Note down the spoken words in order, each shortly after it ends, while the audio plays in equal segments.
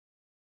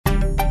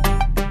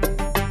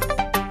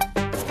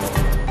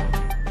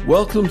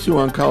Welcome to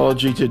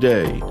Oncology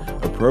Today,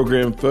 a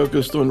program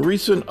focused on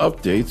recent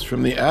updates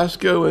from the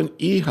ASCO and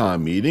EHA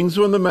meetings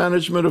on the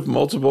management of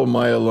multiple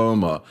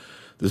myeloma.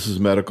 This is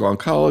medical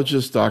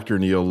oncologist Dr.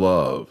 Neil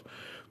Love.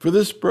 For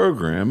this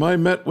program, I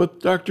met with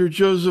Dr.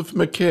 Joseph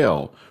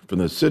Mikhael from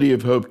the City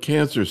of Hope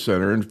Cancer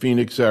Center in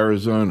Phoenix,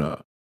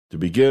 Arizona. To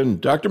begin,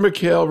 Dr.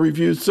 Mikhael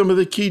reviewed some of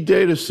the key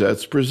data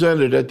sets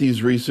presented at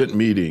these recent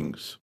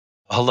meetings.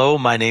 Hello,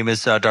 my name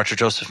is Dr.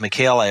 Joseph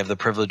Mikhael. I have the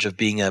privilege of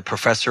being a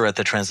professor at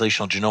the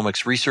Translational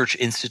Genomics Research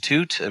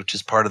Institute, which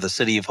is part of the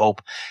City of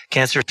Hope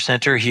Cancer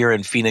Center here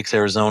in Phoenix,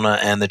 Arizona,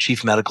 and the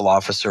chief medical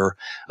officer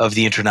of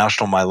the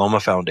International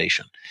Myeloma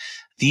Foundation.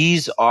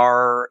 These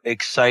are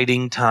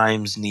exciting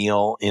times,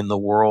 Neil, in the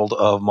world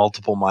of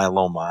multiple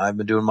myeloma. I've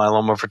been doing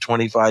myeloma for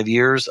 25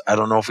 years. I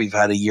don't know if we've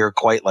had a year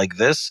quite like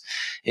this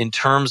in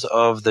terms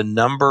of the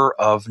number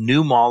of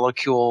new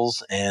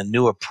molecules and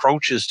new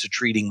approaches to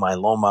treating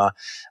myeloma,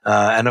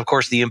 and of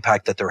course the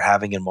impact that they're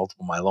having in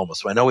multiple myeloma.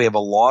 So I know we have a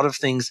lot of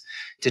things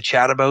to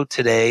chat about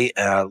today,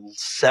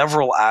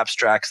 several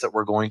abstracts that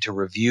we're going to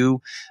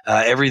review,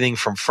 everything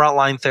from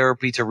frontline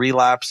therapy to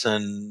relapse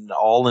and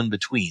all in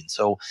between.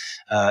 So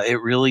it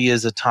really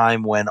is a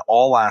time when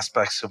all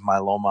aspects of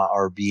myeloma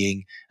are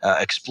being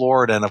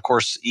explored. And of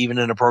course, even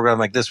in a program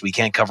like this, we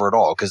can't cover it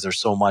all because there's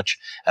so much,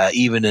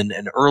 even in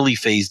an early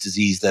phase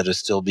disease, that is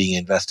still being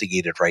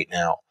investigated right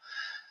now.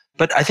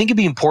 But I think it'd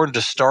be important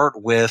to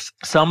start with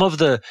some of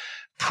the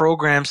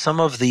programs, some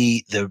of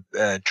the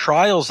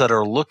trials that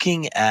are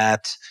looking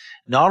at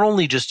not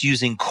only just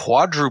using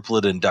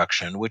quadruplet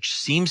induction, which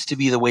seems to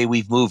be the way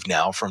we've moved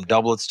now from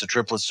doublets to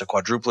triplets to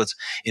quadruplets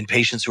in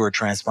patients who are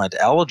transplant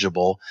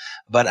eligible,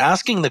 but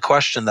asking the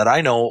question that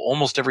I know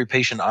almost every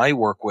patient I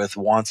work with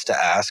wants to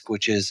ask,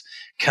 which is,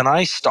 can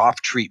I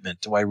stop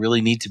treatment? Do I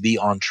really need to be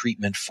on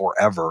treatment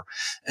forever?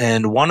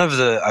 And one of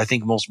the, I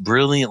think, most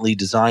brilliantly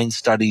designed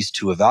studies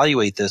to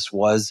evaluate this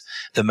was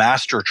the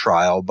MASTER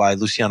trial by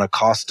Luciano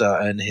Costa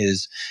and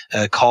his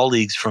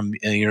colleagues from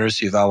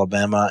University of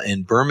Alabama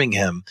in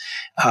Birmingham,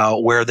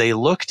 where they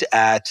looked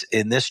at,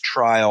 in this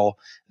trial,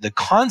 the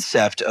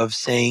concept of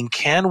saying,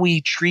 can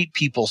we treat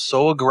people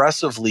so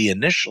aggressively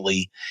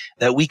initially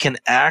that we can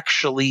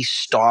actually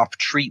stop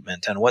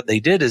treatment? And what they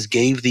did is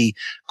gave the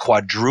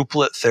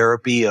quadruplet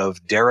therapy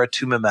of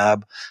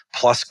daratumumab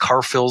plus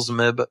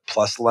carfilzomib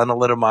plus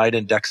lenalidomide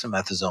and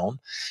dexamethasone.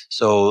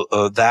 So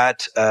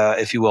that,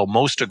 if you will,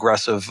 most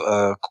aggressive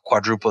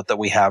quadruplet that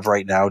we have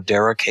right now,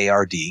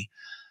 dara-KRD.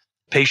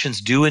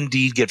 Patients do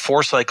indeed get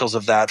 4 cycles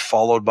of that,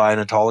 followed by an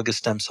autologous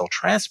stem cell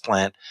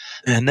transplant.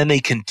 And then they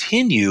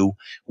continue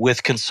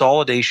with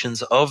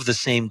consolidations of the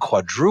same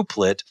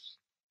quadruplet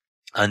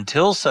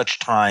until such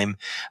time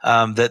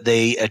that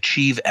they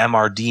achieve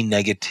MRD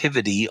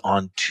negativity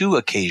on 2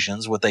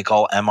 occasions, what they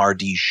call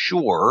MRD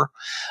sure,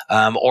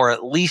 or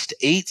at least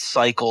 8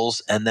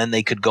 cycles, and then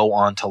they could go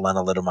on to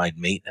lenalidomide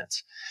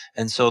maintenance.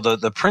 And so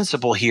the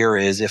principle here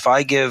is, if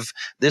I give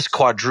this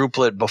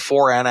quadruplet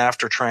before and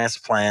after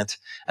transplant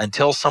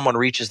until someone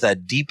reaches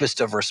that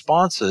deepest of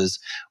responses,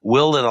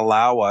 will it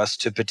allow us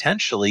to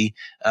potentially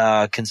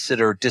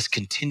consider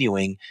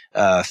discontinuing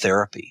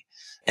therapy?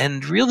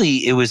 And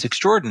really, it was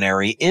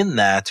extraordinary in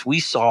that we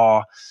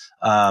saw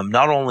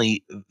not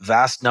only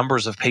vast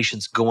numbers of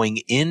patients going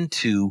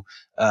into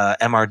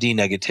MRD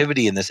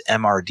negativity in this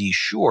MRD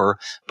sure,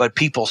 but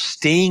people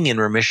staying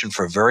in remission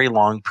for very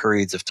long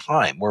periods of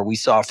time, where we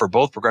saw for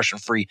both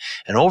progression-free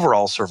and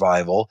overall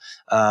survival,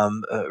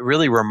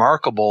 really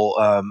remarkable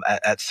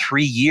at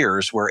 3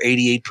 years, where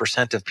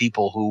 88% of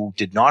people who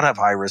did not have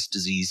high-risk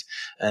disease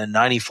and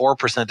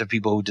 94% of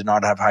people who did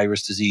not have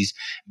high-risk disease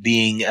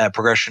being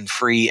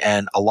progression-free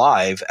and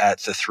alive at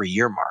the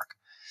 3-year mark.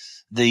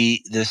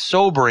 The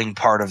sobering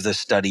part of this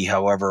study,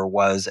 however,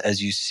 was,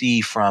 as you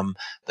see from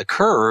the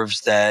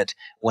curves, that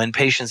when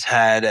patients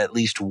had at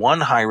least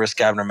 1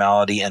 high-risk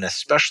abnormality, and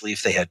especially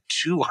if they had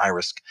 2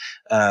 high-risk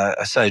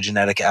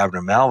cytogenetic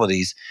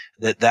abnormalities,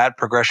 that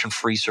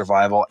progression-free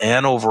survival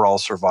and overall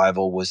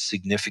survival was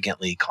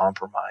significantly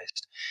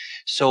compromised.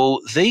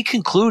 So they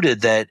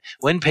concluded that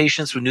when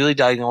patients with newly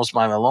diagnosed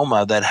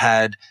myeloma that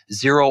had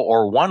 0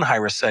 or 1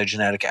 high-risk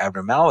cytogenetic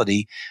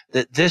abnormality,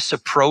 that this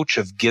approach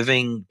of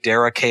giving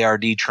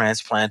dara-KRD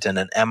transplant and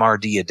an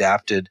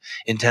MRD-adapted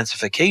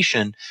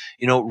intensification,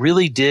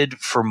 really did,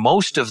 for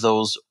most of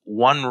those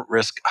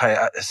 1-risk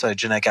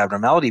cytogenetic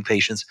abnormality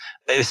patients,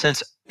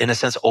 in a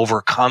sense,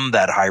 overcome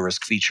that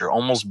high-risk feature,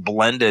 almost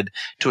blended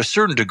to a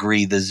certain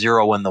degree the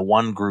 0 and the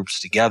 1 groups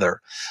together.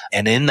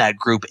 And in that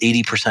group,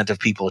 80% of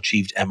people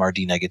achieved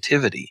MRD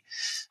negativity.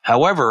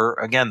 However,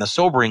 again, the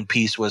sobering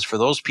piece was for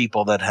those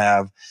people that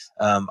have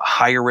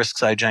higher risk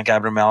cytogenetic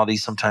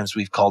abnormalities. Sometimes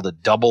we've called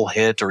it double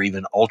hit, or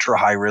even ultra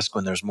high risk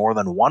when there's more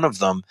than one of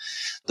them.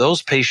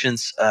 Those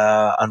patients,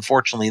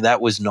 unfortunately,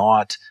 that was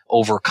not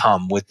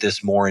overcome with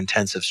this more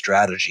intensive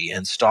strategy,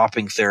 and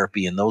stopping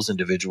therapy in those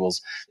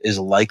individuals is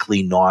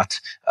likely not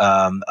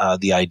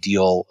the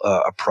ideal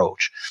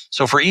approach.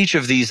 So for each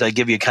of these, I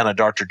give you kind of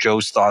Dr.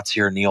 Joe's thoughts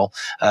here, Neil,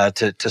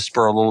 to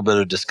spur a little bit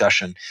of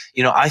discussion.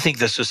 I think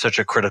this was such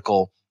a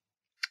critical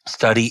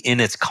study in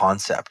its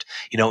concept.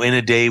 In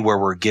a day where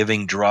we're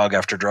giving drug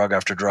after drug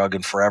after drug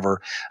and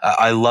forever,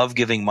 I love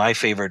giving my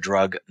favorite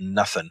drug,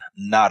 nothing,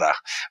 nada,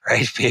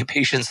 right?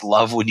 Patients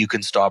love when you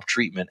can stop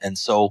treatment. And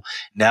so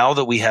now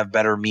that we have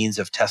better means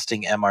of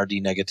testing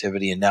MRD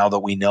negativity, and now that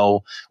we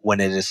know when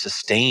it is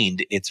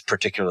sustained, it's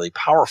particularly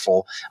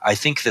powerful, I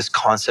think this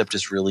concept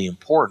is really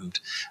important.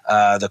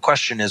 The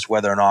question is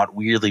whether or not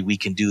really we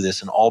can do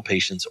this in all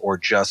patients or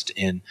just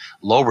in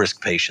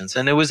low-risk patients.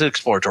 And it was an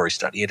exploratory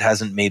study. It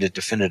hasn't made it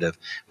definitive,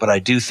 but I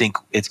do think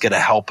it's going to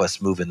help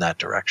us move in that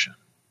direction.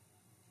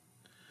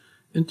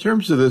 In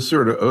terms of this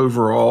sort of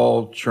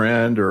overall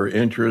trend or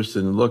interest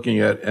in looking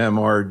at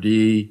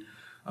MRD,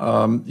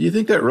 do you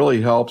think that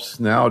really helps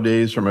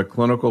nowadays from a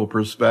clinical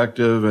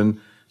perspective? And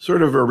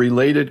sort of a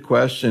related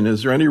question,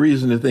 is there any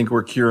reason to think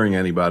we're curing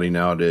anybody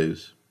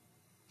nowadays?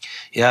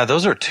 Yeah,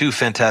 those are two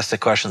fantastic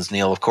questions,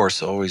 Neil. Of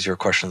course, always your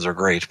questions are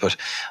great, but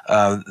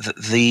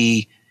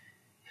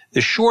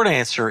the short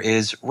answer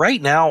is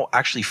right now,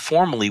 actually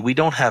formally, we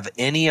don't have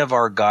any of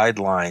our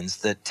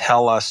guidelines that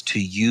tell us to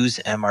use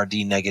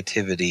MRD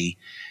negativity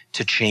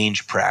to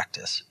change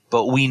practice.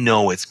 But we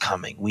know it's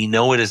coming. We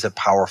know it is a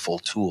powerful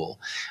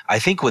tool. I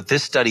think what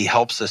this study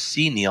helps us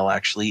see, Neil,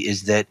 actually,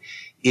 is that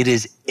it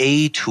is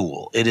a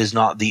tool. It is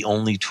not the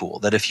only tool.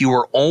 That if you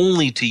were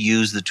only to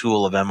use the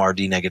tool of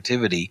MRD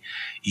negativity,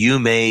 you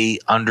may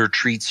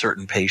undertreat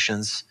certain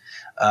patients.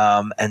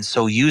 And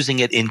so using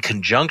it in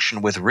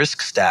conjunction with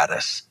risk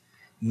status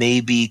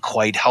may be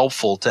quite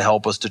helpful to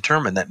help us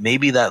determine that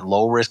maybe that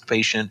low risk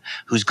patient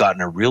who's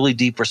gotten a really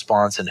deep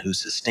response and who's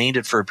sustained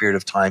it for a period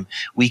of time,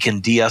 we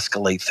can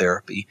de-escalate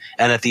therapy.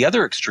 And at the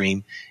other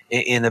extreme,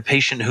 in a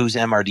patient who's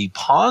MRD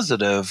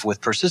positive with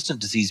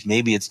persistent disease,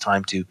 maybe it's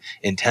time to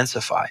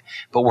intensify.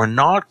 But we're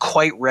not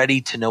quite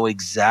ready to know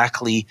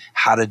exactly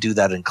how to do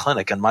that in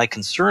clinic. And my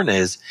concern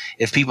is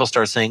if people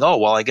start saying, oh,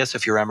 well, I guess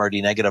if you're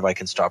MRD negative, I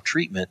can stop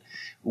treatment.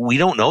 We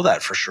don't know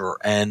that for sure.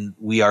 And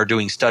we are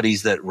doing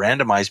studies that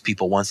randomize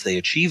people once they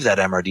achieve that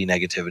MRD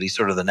negativity,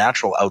 sort of the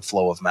natural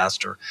outflow of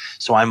master.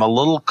 So I'm a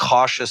little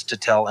cautious to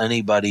tell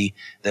anybody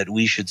that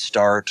we should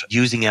start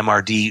using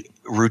MRD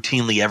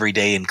routinely every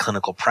day in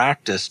clinical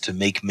practice to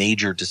make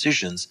major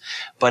decisions.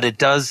 But it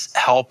does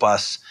help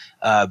us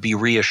be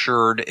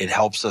reassured. It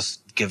helps us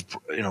give,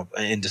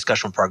 in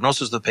discussion with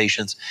prognosis of the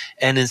patients.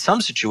 And in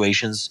some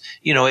situations,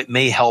 it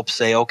may help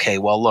say, okay,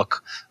 well,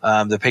 look,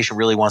 the patient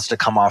really wants to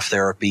come off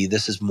therapy.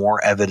 This is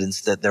more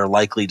evidence that they're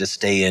likely to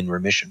stay in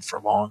remission for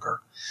longer.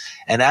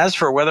 And as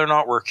for whether or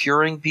not we're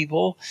curing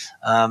people,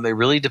 it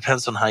really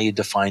depends on how you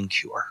define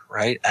cure,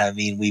 right? I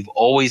mean, we've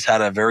always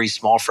had a very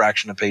small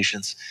fraction of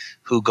patients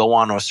who go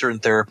on to a certain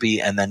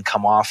therapy and then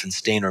come off and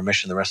stay in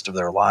remission the rest of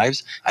their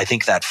lives. I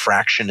think that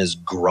fraction is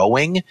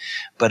growing.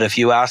 But if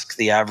you ask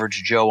the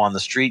average Joe on the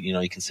street,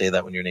 you can say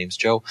that when your name's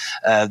Joe,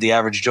 the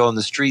average Joe on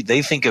the street,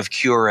 they think of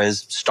cure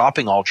as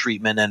stopping all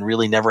treatment and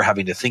really never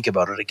having to think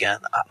about it again.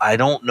 I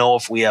don't know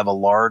if we have a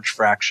large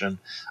fraction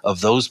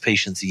of those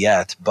patients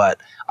yet, but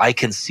I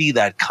can see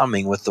that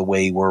coming with the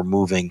way we're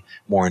moving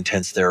more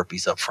intense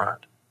therapies up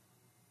front.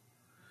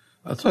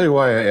 I'll tell you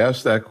why I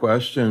asked that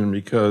question,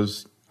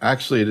 because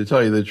actually, to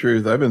tell you the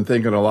truth, I've been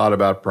thinking a lot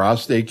about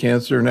prostate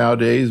cancer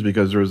nowadays,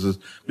 because there was this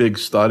big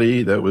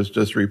study that was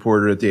just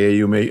reported at the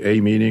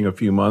AUA meeting a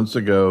few months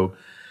ago.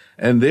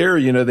 And there,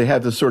 they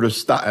had this sort of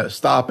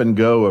stop and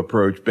go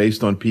approach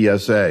based on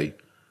PSA,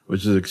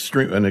 which is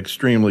an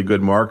extremely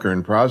good marker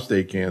in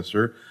prostate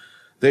cancer.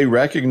 They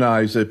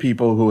recognize that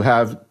people who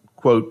have,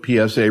 quote,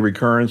 PSA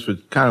recurrence,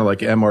 which kind of like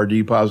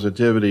MRD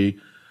positivity,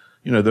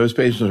 those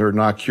patients are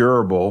not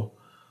curable.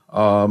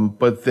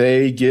 But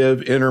they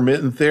give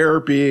intermittent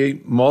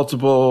therapy,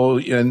 multiple,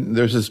 and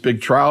there's this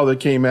big trial that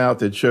came out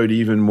that showed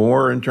even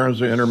more in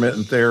terms of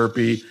intermittent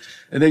therapy.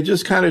 And they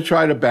just kind of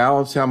try to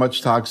balance how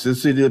much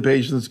toxicity the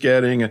patient's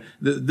getting.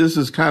 This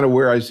is kind of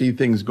where I see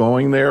things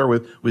going there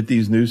with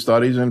these new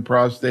studies in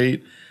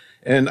prostate.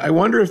 And I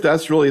wonder if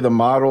that's really the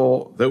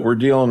model that we're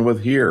dealing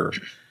with here.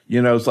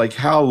 It's like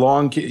how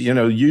long,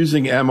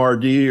 using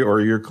MRD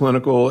or your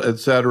clinical, et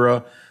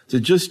cetera, to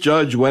just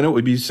judge when it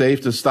would be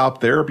safe to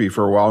stop therapy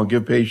for a while and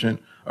give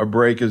patient a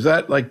break. Is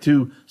that like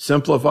too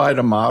simplified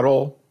a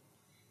model?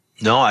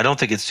 No, I don't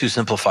think it's too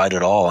simplified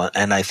at all.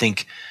 And I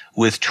think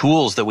with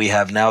tools that we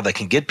have now that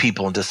can get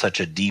people into such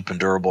a deep and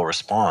durable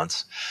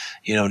response,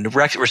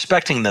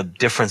 respecting the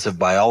difference of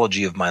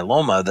biology of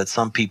myeloma, that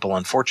some people,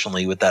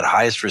 unfortunately, with that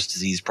highest risk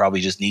disease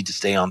probably just need to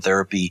stay on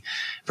therapy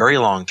very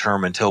long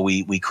term until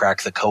we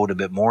crack the code a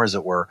bit more, as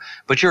it were.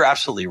 But you're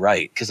absolutely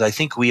right, because I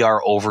think we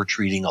are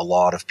over-treating a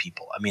lot of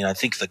people. I mean, I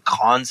think the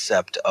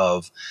concept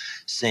of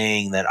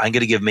saying that I'm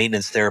going to give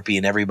maintenance therapy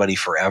in everybody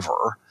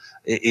forever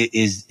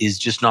is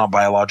just not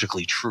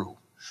biologically true.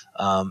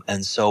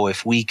 And so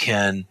if we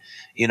can,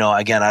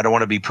 again, I don't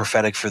want to be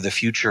prophetic for the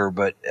future,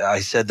 but I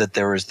said that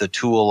there is the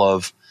tool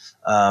of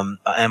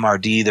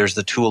MRD, there's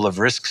the tool of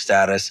risk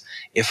status.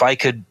 If I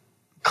could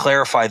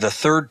clarify the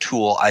third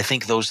tool, I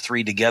think those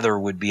three together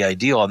would be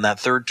ideal. And that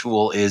third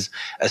tool is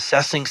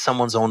assessing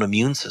someone's own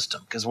immune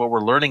system. Because what we're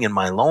learning in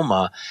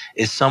myeloma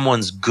is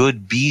someone's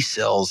good B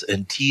cells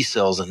and T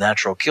cells and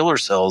natural killer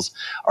cells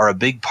are a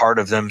big part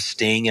of them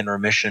staying in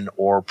remission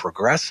or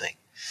progressing.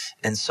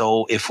 And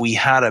so if we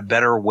had a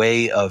better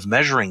way of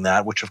measuring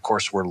that, which of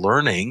course we're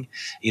learning,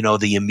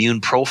 the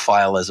immune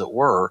profile, as it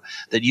were,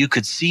 that you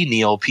could see,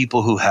 Neil,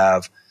 people who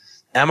have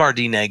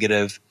MRD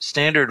negative,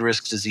 standard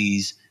risk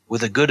disease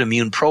with a good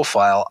immune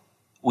profile,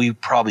 we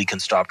probably can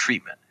stop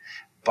treatment.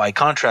 By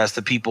contrast,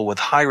 the people with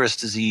high risk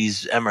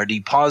disease,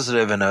 MRD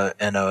positive, and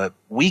a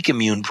weak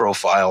immune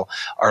profile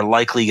are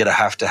likely going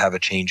to have a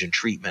change in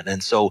treatment.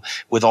 And so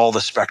with all the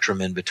spectrum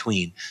in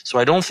between. So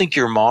I don't think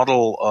your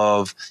model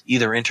of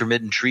either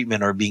intermittent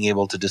treatment or being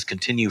able to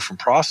discontinue from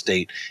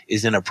prostate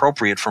is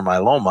inappropriate for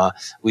myeloma.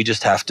 We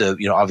just have to,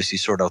 obviously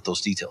sort out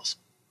those details.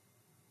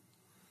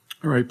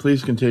 All right,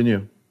 please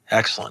continue.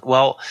 Excellent.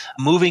 Well,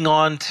 moving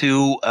on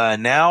to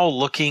now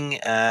looking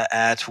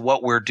at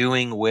what we're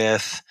doing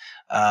with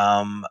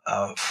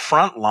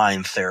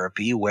frontline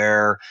therapy,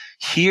 where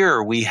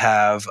here we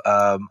have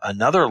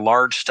another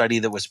large study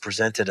that was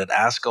presented at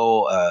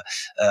ASCO,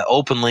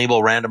 open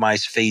label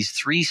randomized phase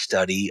 3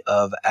 study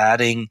of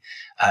adding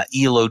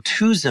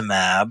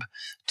elotuzumab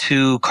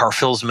to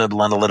carfilzomib,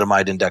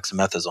 lenalidomide, and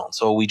dexamethasone.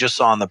 So we just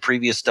saw in the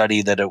previous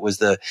study that it was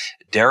the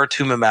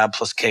daratumumab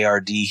plus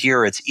KRD.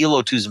 Here it's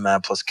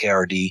elotuzumab plus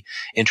KRD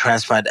in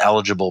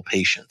transplant-eligible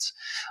patients.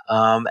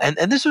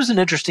 And this was an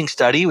interesting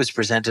study. It was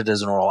presented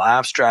as an oral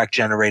abstract,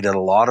 generated a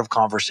lot of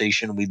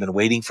conversation. We've been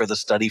waiting for the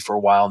study for a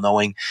while,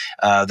 knowing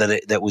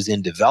that was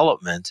in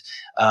development.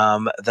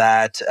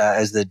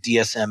 As the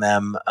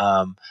DSMM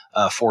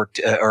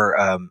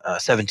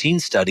 17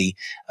 study,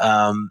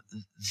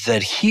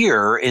 that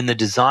here in the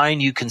design,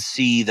 you can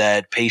see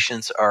that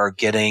patients are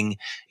getting,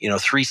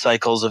 3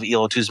 cycles of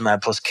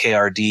elotuzumab plus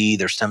KRD.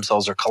 Their stem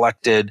cells are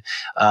collected.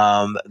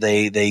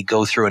 They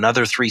go through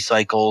another 3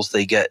 cycles.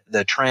 They get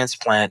the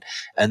transplant,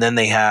 and then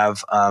they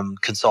have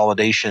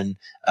consolidation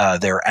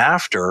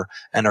thereafter,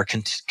 and are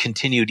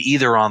continued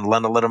either on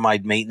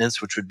lenalidomide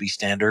maintenance, which would be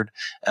standard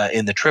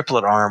in the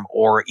triplet arm,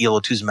 or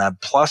elotuzumab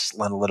plus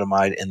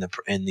lenalidomide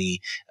in the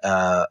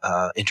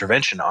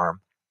intervention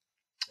arm.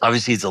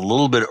 Obviously, it's a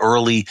little bit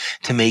early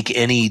to make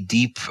any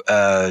deep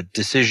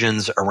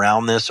decisions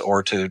around this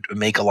or to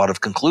make a lot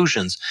of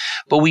conclusions.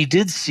 But we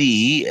did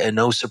see,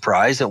 no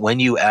surprise, that when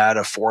you add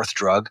a fourth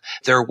drug,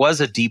 there was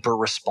a deeper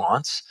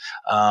response.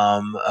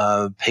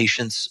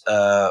 Patients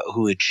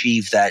who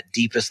achieved that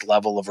deepest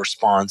level of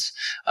response,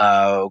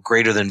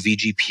 greater than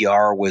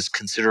VGPR, was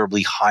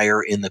considerably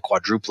higher in the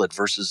quadruplet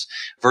versus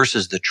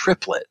the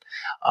triplet.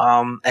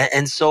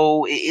 And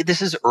so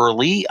this is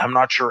early. I'm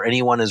not sure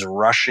anyone is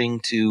rushing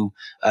to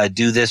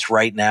do this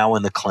right now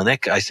in the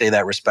clinic. I say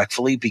that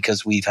respectfully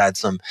because we've had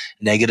some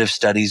negative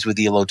studies with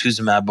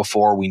elotuzumab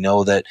before. We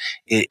know that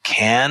it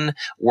can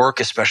work,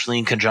 especially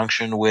in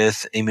conjunction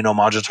with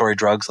immunomodulatory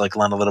drugs like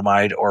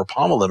lenalidomide or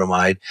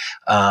pomalidomide.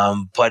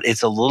 But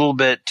it's a little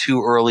bit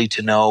too early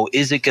to know,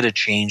 is it going to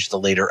change the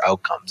later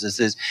outcomes?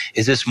 Is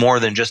this more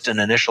than just an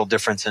initial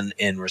difference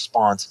in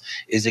response?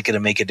 Is it going to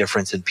make a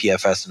difference in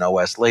PFS and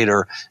OS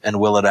later? And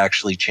will it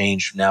actually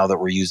change now that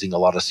we're using a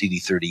lot of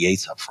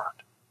CD38s up front?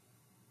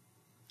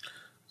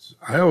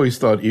 I always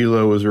thought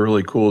ELO was a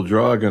really cool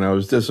drug, and I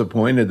was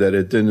disappointed that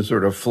it didn't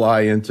sort of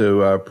fly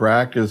into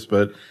practice.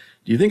 But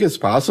do you think it's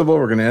possible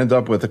we're going to end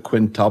up with a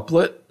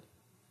quintuplet?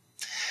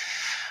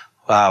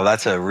 Wow,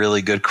 that's a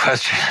really good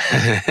question.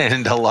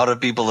 And a lot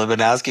of people have been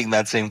asking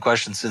that same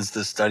question since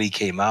this study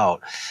came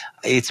out.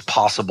 It's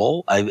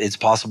possible. It's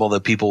possible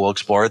that people will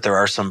explore it. There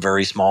are some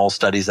very small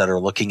studies that are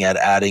looking at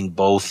adding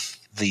both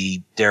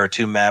the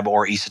daratumumab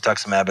or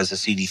isatuximab as a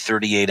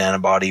CD38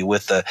 antibody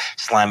with the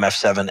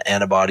SLAM-F7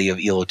 antibody of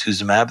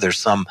elotuzumab. There's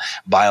some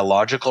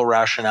biological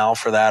rationale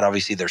for that.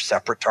 Obviously, they're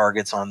separate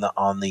targets on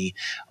the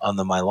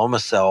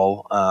myeloma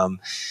cell.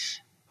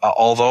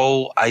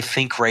 Although I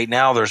think right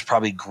now there's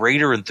probably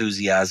greater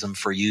enthusiasm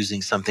for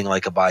using something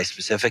like a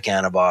bispecific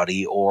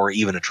antibody or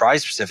even a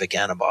trispecific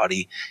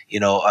antibody,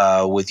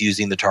 with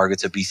using the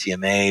targets of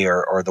BCMA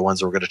or the ones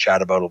that we're going to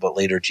chat about a little bit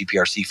later,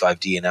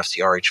 GPRC5D and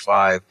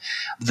FCRH5.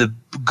 The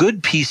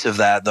good piece of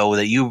that, though,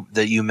 that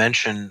you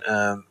mentioned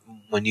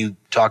when you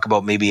talk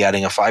about maybe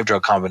adding a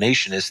 5-drug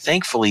combination is,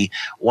 thankfully,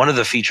 one of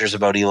the features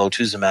about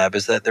elotuzumab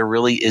is that there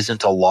really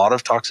isn't a lot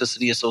of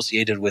toxicity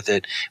associated with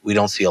it. We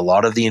don't see a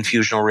lot of the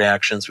infusional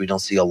reactions. We don't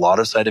see a lot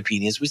of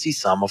cytopenias. We see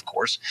some, of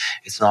course.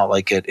 It's not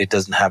like it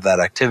doesn't have that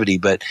activity,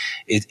 but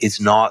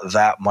it's not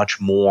that much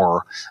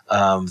more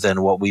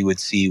than what we would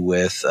see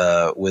with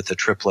a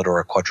triplet or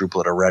a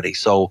quadruplet already.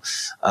 So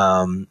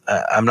I'm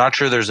not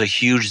sure there's a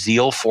huge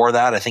zeal for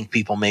that. I think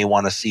people may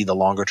want to see the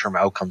longer-term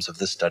outcomes of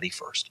this study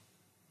first.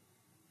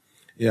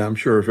 Yeah, I'm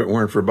sure if it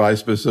weren't for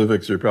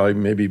bispecifics, there'd probably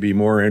maybe be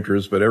more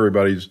interest, but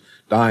everybody's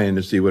dying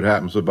to see what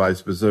happens with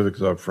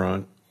bispecifics up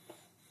front.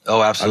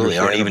 Oh, absolutely.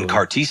 Or even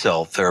CAR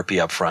T-cell therapy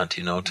up front,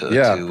 for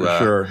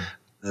sure.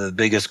 The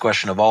biggest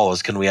question of all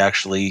is, can we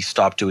actually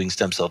stop doing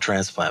stem cell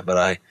transplant?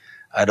 But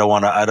I don't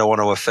want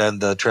to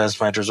offend the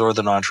transplanters or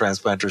the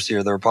non-transplanters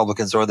here, the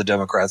Republicans or the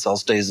Democrats. I'll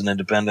stay as an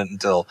independent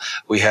until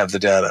we have the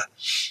data.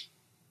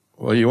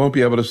 Well, you won't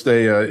be able to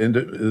stay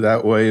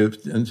that way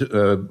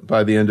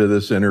by the end of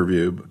this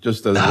interview,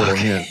 just as a little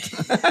hint.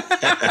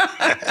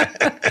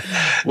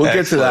 We'll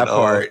get to that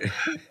part.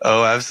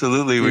 Oh,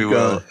 absolutely we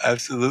will.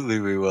 Absolutely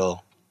we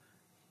will.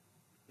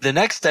 The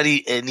next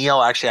study,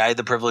 Neil, actually I had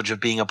the privilege of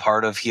being a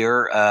part of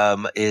here,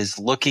 is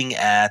looking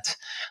at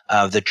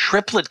the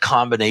triplet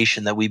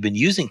combination that we've been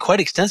using quite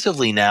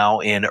extensively now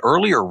in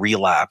earlier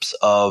relapse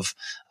of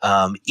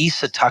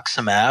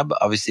isatuximab,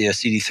 obviously a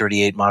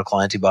CD38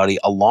 monoclonal antibody,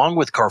 along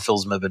with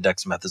carfilzomib and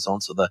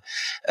dexamethasone, so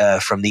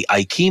from the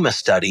IKEMA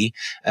study.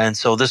 And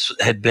so this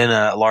had been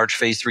a large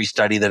phase 3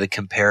 study that had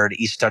compared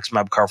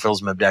isatuximab,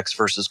 carfilzomib dex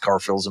versus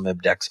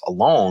carfilzomib dex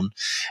alone.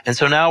 And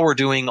so now we're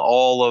doing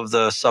all of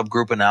the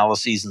subgroup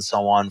analyses and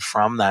so on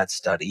from that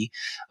study.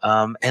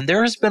 And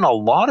there has been a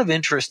lot of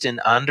interest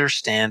in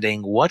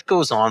understanding what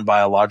goes on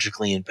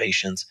biologically in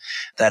patients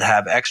that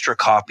have extra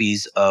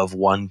copies of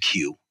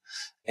 1Q.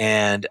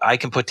 And I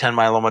can put 10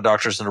 myeloma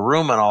doctors in a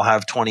room and I'll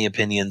have 20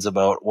 opinions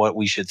about what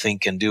we should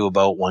think and do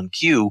about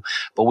 1Q.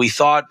 But we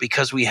thought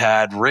because we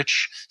had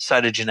rich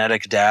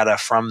cytogenetic data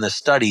from the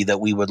study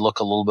that we would look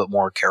a little bit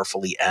more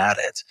carefully at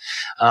it.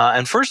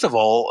 And first of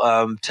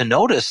all, to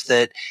notice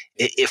that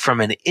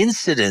from an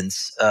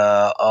incidence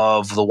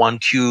of the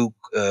 1Q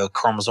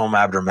chromosome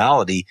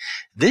abnormality,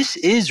 this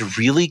is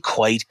really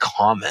quite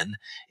common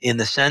in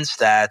the sense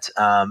that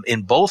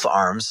in both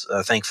arms,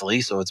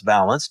 thankfully, so it's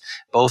balanced,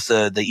 both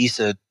the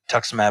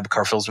isatuximab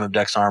carfilzomib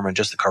dex arm and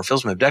just the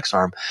carfilzomib dex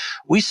arm,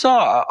 we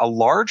saw a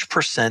large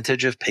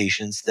percentage of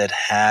patients that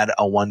had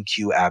a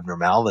 1Q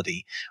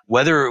abnormality,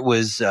 whether it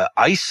was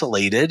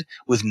isolated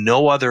with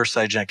no other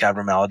cytogenetic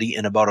abnormality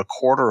in about a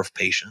quarter of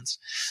patients,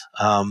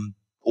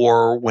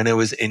 or when it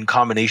was in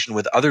combination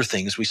with other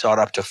things, we saw it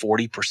up to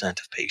 40%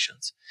 of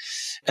patients.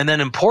 And then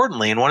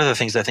importantly, and one of the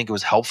things I think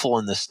was helpful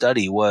in this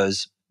study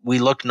was we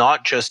looked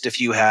not just if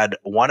you had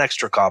one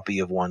extra copy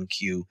of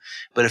 1Q,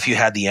 but if you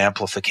had the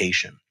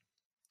amplification.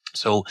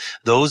 So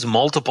those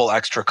multiple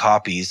extra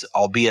copies,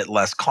 albeit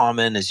less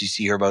common, as you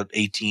see here, about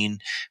 18%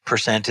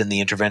 in the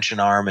intervention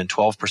arm and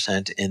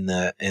 12% in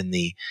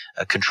the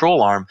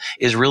control arm,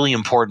 is really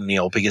important,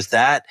 Neil, because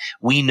that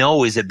we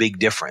know is a big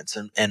difference.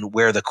 And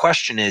where the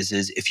question is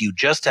if you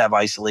just have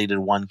isolated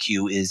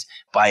 1Q is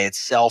by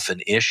itself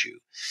an issue.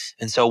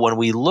 And so when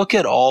we look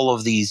at all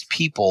of these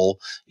people,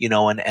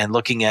 and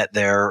looking at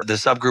the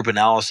subgroup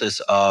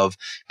analysis of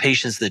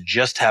patients that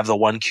just have the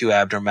 1Q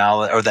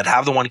abnormality or that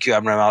have the 1Q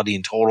abnormality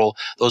in total,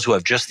 those who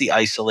have just the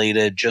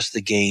isolated, just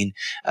the gain,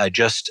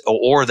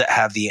 or that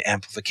have the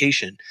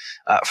amplification.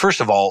 First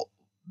of all,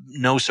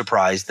 no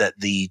surprise that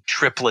the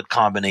triplet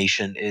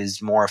combination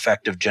is more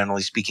effective,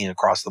 generally speaking,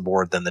 across the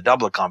board than the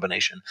doublet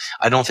combination.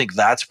 I don't think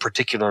that's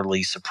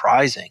particularly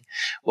surprising.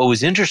 What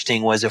was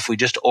interesting was if we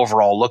just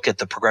overall look at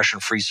the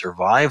progression-free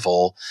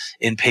survival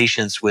in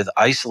patients with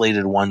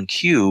isolated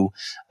 1Q,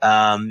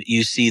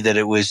 you see that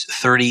it was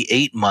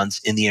 38 months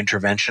in the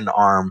intervention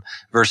arm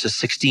versus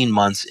 16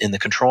 months in the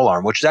control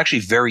arm, which is actually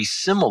very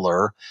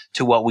similar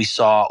to what we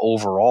saw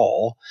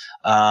overall.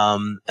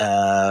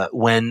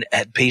 When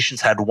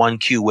patients had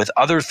 1Q with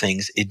other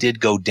things, it did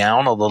go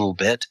down a little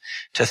bit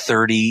to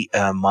 30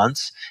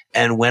 months.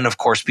 And when, of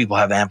course, people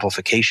have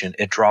amplification,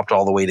 it dropped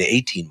all the way to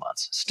 18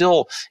 months.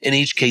 Still, in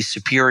each case,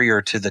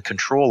 superior to the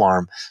control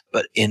arm,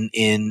 but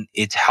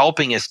it's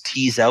helping us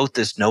tease out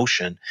this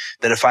notion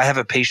that if I have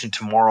a patient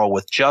tomorrow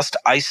with just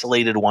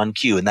isolated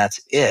 1Q and that's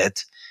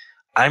it,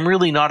 I'm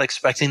really not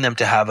expecting them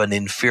to have an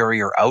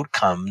inferior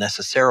outcome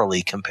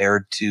necessarily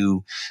compared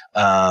to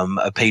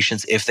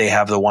patients if they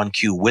have the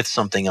 1Q with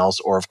something else,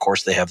 or of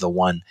course they have the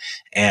 1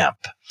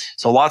 amp.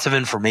 So lots of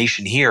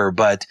information here,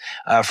 but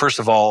first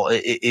of all,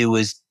 it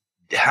was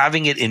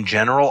having it in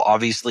general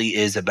obviously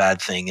is a bad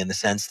thing in the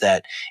sense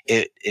that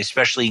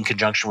especially in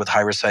conjunction with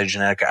high-risk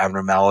cytogenetic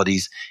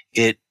abnormalities,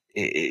 it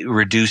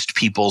reduced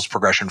people's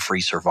progression-free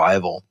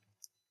survival.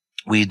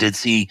 We did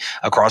see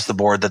across the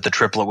board that the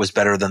triplet was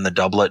better than the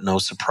doublet. No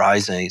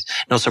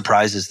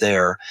surprises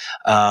there.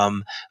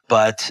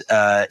 But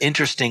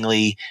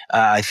interestingly,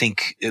 I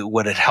think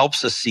what it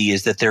helps us see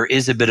is that there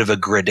is a bit of a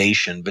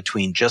gradation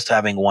between just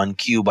having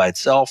 1Q by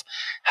itself,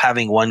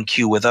 having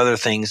 1Q with other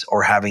things,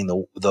 or having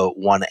the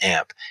 1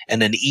 amp.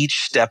 And then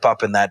each step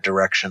up in that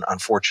direction,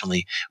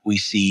 unfortunately, we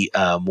see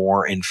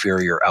more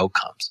inferior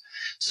outcomes.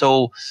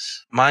 So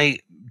my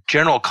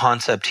general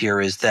concept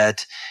here is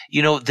that,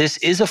 this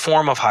is a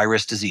form of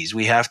high-risk disease.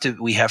 We have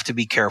to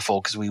be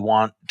careful because we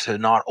want to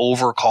not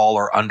overcall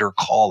or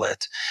undercall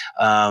it.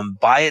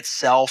 By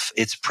itself,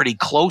 it's pretty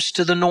close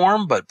to the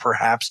norm, but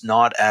perhaps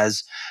not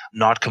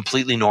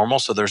completely normal.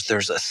 So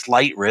there's a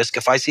slight risk.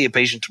 If I see a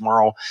patient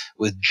tomorrow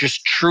with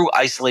just true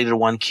isolated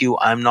 1Q,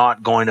 I'm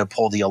not going to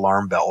pull the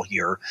alarm bell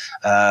here.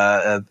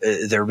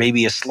 There may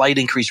be a slight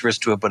increased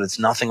risk to it, but it's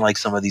nothing like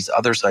some of these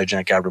other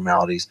cytogenetic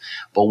abnormalities.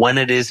 But when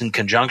it is in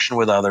conjunction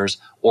with others,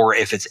 or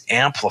if it's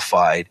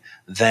amplified,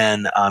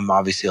 then I'm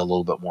obviously a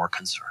little bit more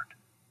concerned.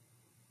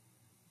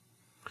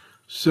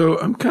 So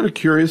I'm kind of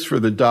curious for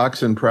the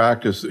docs in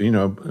practice,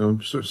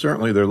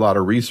 certainly there are a lot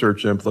of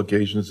research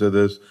implications to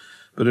this,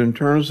 but in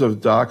terms of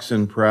docs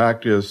in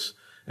practice,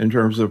 in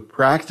terms of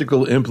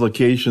practical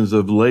implications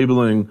of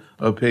labeling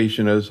a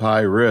patient as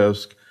high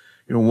risk,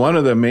 one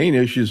of the main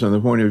issues from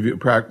the point of view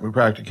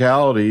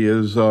practicality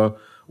is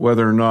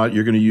whether or not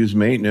you're going to use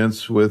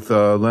maintenance with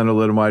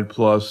lenalidomide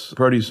plus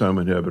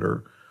proteasome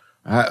inhibitor.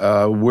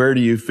 Where do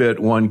you fit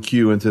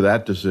 1Q into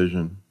that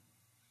decision?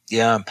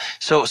 Yeah.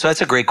 So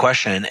that's a great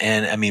question.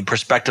 And I mean,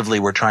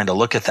 prospectively, we're trying to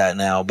look at that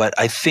now. But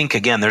I think,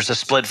 again, there's a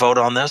split vote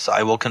on this.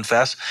 I will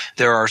confess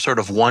there are sort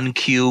of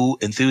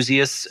 1Q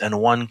enthusiasts and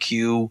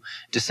 1Q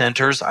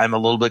dissenters. I'm a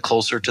little bit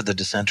closer to the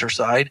dissenter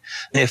side.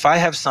 If I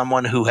have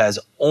someone who has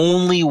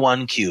only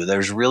 1Q,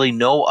 there's really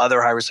no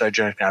other high-risk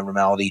cytogenetic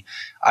abnormality,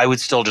 I would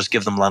still just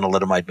give them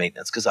lenalidomide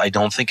maintenance because I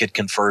don't think it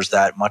confers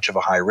that much of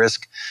a high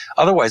risk.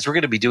 Otherwise, we're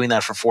going to be doing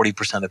that for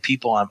 40% of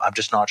people. I'm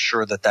just not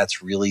sure that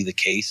that's really the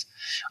case.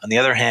 On the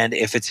other hand,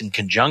 if it's in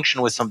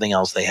conjunction with something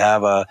else, they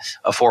have a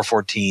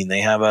 414, they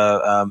have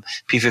a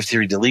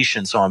P53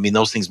 deletion. So, I mean,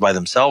 those things by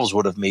themselves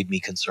would have made me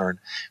concerned.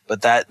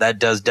 But that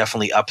does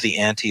definitely up the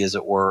ante, as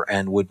it were,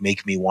 and would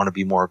make me want to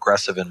be more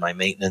aggressive in my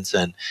maintenance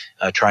and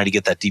trying to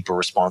get that deeper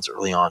response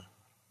early on.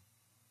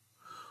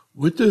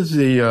 What does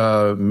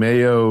the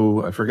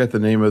Mayo, I forget the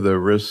name of the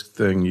risk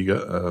thing you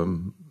got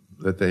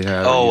that they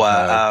have?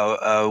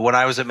 When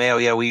I was at Mayo,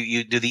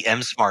 you do the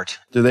MSMART.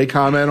 Do they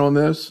comment on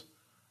this?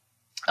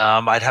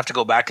 I'd have to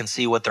go back and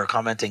see what they're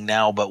commenting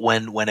now, but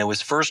when it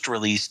was first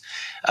released,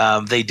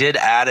 they did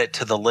add it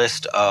to the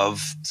list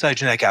of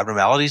cytogenetic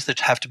abnormalities that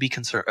have to be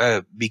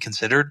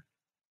considered.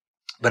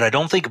 But I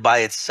don't think by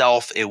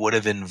itself it would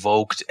have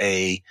invoked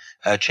a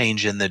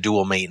change in the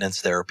dual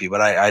maintenance therapy. But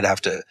I'd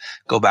have to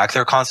go back.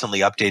 They're constantly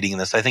updating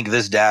this. I think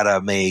this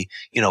data may,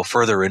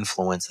 further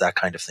influence that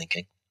kind of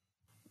thinking.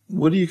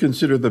 What do you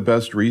consider the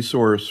best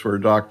resource for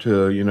a doc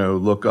to,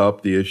 look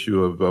up the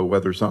issue of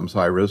whether something's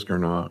high risk or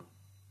not?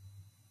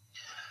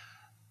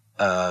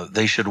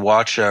 They should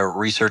watch a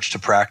Research to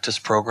Practice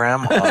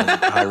program on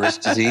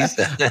high-risk disease.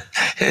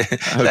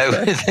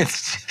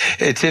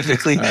 It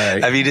typically,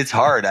 right. I mean, it's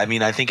hard. I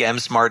mean, I think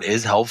MSMART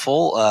is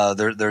helpful.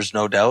 There's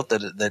no doubt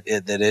that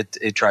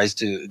it tries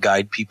to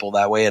guide people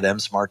that way at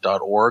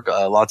msmart.org.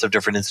 Lots of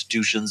different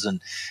institutions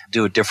and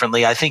do it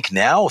differently. I think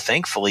now,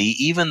 thankfully,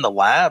 even the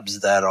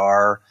labs that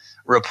are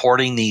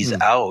reporting these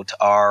out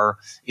are,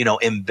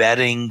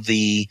 embedding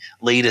the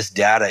latest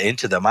data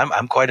into them.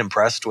 I'm quite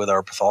impressed with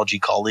our pathology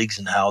colleagues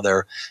and how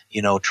they're,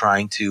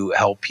 trying to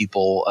help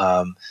people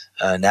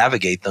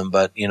navigate them.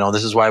 But,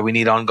 this is why we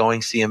need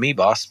ongoing CME,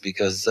 boss,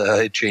 because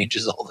it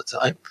changes all the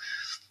time.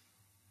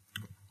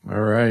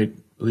 All right.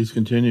 Please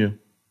continue.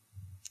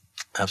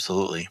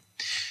 Absolutely.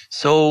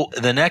 So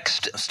the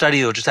next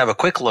study we'll just have a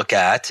quick look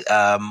at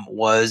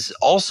was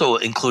also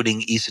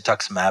including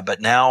isatuximab, but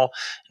now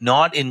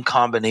not in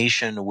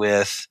combination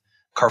with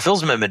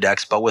carfilzomib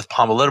index, but with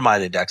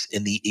pomalidomide index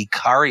in the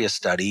Icaria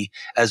study,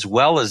 as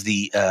well as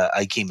the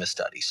IKEMA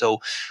study. So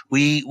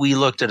we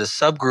looked at a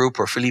subgroup,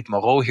 or Philippe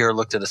Moreau here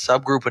looked at a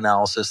subgroup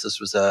analysis. This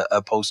was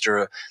a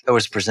poster that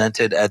was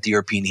presented at the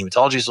European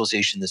Hematology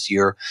Association this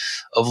year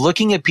of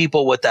looking at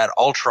people with that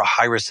ultra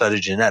high-risk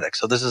cytogenetics.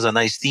 So this is a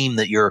nice theme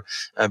that you're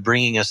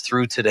bringing us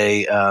through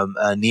today,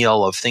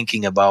 Neil, of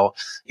thinking about,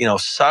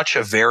 such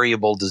a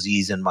variable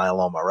disease in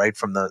myeloma, right?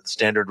 From the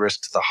standard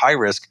risk to the high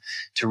risk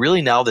to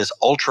really now this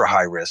ultra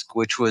high risk,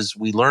 which was,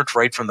 we learned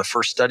right from the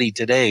first study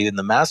today in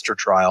the master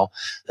trial,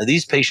 that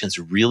these patients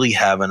really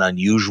have an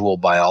unusual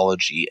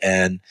biology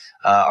and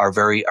are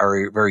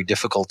very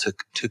difficult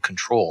to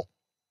control.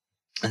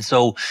 And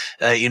so,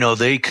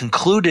 they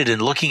concluded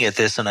in looking at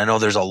this, and I know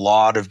there's a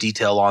lot of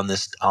detail on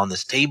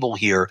this table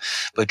here,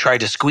 but tried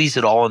to squeeze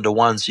it all into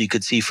one so you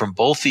could see from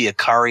both the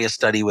Icaria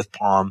study with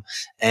POM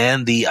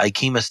and the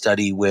IKEMA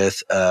study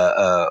with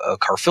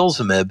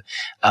carfilzomib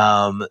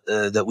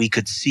that we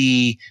could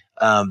see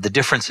the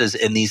differences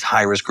in these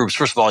high-risk groups.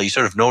 First of all, you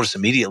sort of notice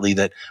immediately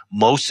that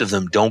most of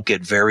them don't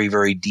get very,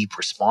 very deep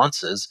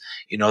responses.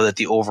 That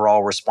the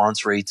overall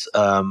response rates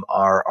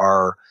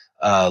are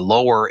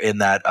lower in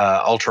that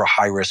ultra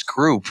high-risk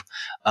group.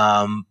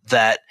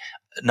 That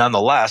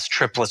nonetheless,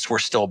 triplets were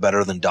still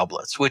better than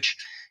doublets, which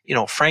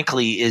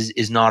frankly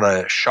is not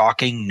a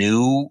shocking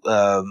new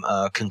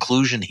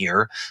conclusion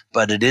here,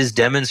 but it is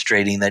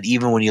demonstrating that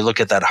even when you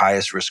look at that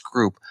highest risk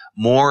group,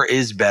 more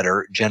is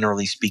better,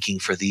 generally speaking,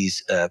 for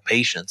these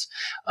patients.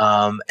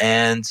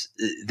 And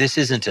this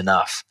isn't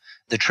enough.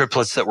 The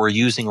triplets that we're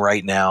using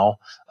right now,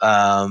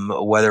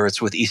 whether it's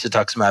with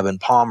isatuximab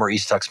and POM or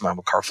isatuximab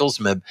and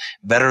carfilzomib,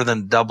 better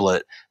than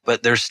doublet,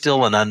 but there's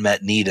still an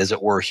unmet need, as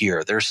it were,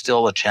 here. There's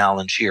still a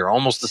challenge here.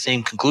 Almost the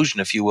same conclusion,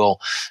 if you will,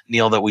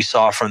 Neil, that we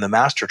saw from the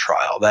master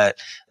trial, that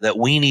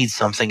we need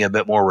something a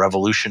bit more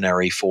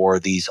revolutionary for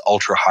these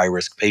ultra high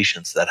risk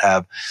patients that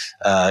have,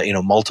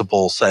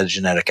 multiple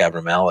cytogenetic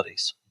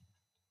abnormalities.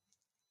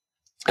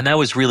 And that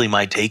was really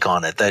my take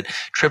on it, that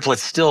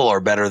triplets still are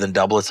better than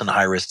doublets in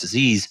high-risk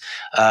disease,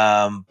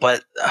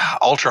 but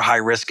ultra-high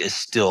risk is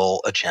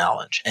still a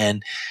challenge.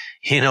 And,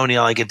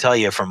 Neil, I can tell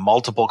you from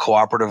multiple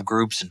cooperative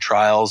groups and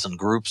trials and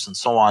groups and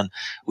so on,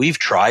 we've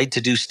tried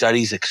to do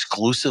studies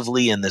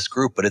exclusively in this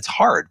group, but it's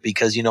hard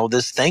because,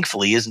 this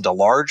thankfully isn't a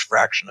large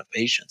fraction of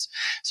patients.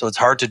 So it's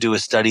hard to do a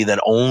study that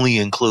only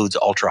includes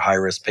ultra high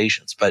risk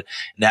patients. But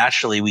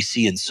naturally, we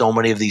see in so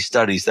many of these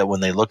studies that when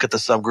they look at the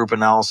subgroup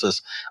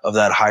analysis of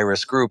that high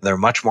risk group, they're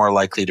much more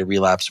likely to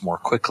relapse more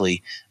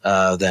quickly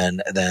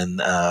than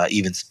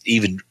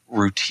even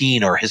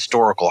routine or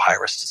historical high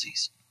risk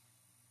disease.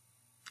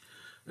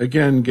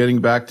 Again,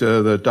 getting back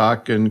to the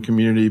doc and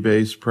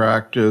community-based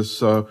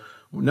practice,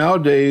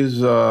 nowadays,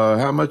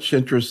 how much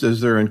interest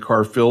is there in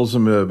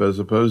carfilzomib as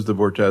opposed to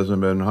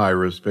bortezomib in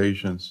high-risk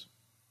patients?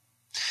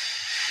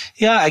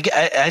 Yeah,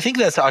 I think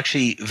that's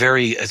actually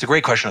it's a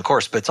great question, of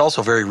course, but it's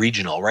also very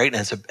regional, right?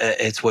 And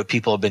it's what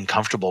people have been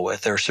comfortable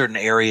with. There are certain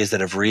areas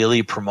that have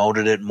really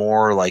promoted it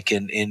more, like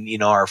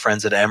in our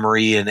friends at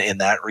Emory and in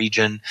that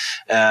region,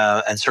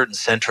 and certain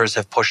centers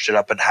have pushed it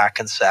up in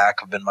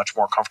Hackensack, have been much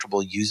more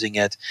comfortable using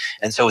it.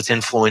 And so it's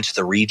influenced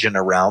the region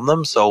around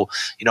them. So,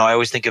 I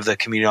always think of the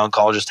community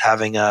oncologist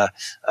having a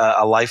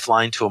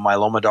lifeline to a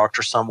myeloma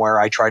doctor somewhere.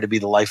 I try to be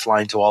the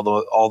lifeline to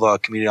all the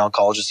community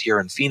oncologists here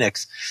in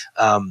Phoenix.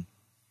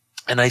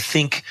 And I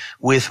think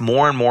with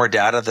more and more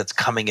data that's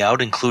coming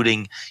out,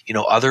 including,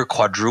 other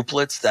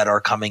quadruplets that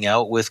are coming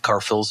out with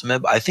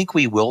carfilzomib, I think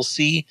we will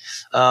see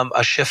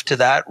a shift to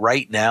that.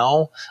 Right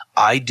now,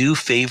 I do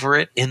favor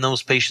it in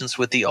those patients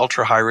with the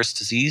ultra high risk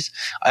disease.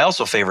 I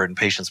also favor it in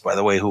patients, by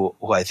the way, who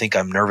I think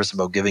I'm nervous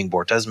about giving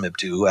bortezomib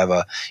to, who have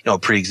a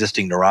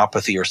pre-existing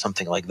neuropathy or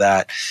something like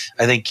that.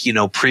 I think,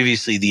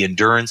 previously the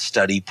endurance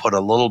study put a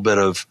little bit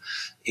of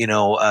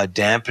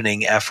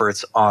dampening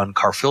efforts on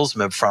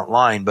carfilzomib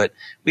frontline. But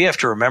we have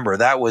to remember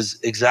that was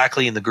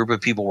exactly in the group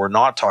of people we're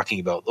not talking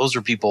about. Those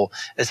are people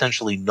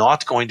essentially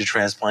not going to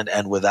transplant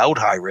and without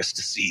high-risk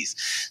disease.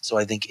 So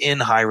I think in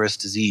high-risk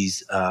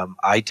disease,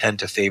 I tend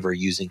to favor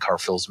using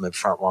carfilzomib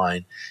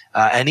frontline.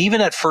 And even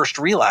at first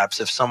relapse,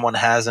 if someone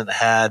hasn't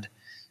had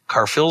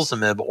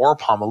carfilzomib or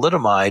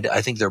pomalidomide,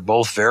 I think they're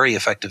both very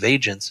effective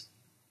agents.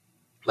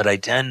 But I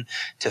tend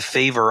to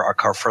favor a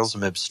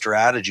carfilzomib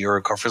strategy or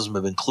a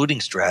carfilzomib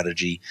including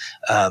strategy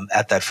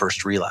at that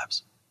first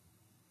relapse.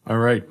 All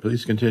right,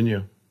 please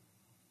continue.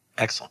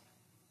 Excellent.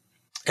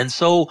 And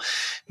so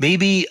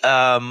maybe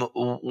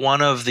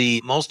one of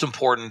the most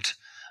important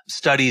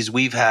studies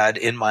we've had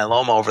in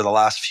myeloma over the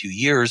last few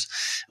years,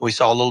 we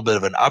saw a little bit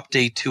of an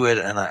update to it,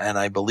 and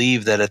I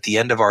believe that at the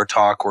end of our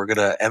talk, we're going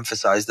to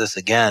emphasize this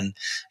again,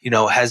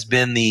 has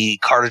been the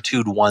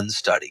CARTITUDE-1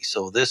 study.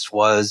 So this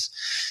was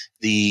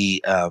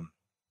the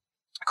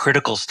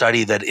critical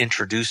study that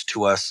introduced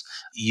to us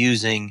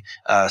using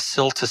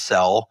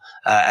cilta-cel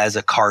as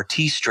a CAR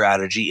T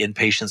strategy in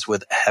patients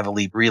with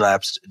heavily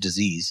relapsed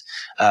disease.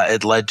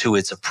 It led to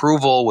its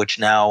approval, which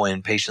now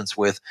in patients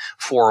with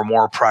 4 or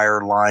more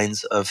prior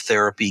lines of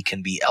therapy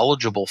can be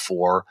eligible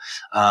for.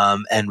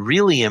 And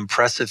really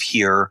impressive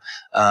here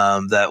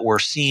that we're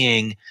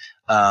seeing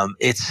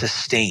it's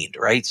sustained,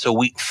 right?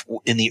 So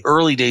in the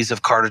early days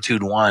of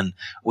CARTITUDE-1,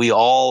 we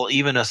all,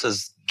 even us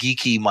as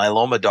geeky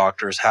myeloma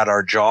doctors, had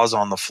our jaws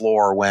on the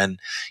floor when,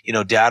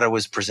 data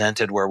was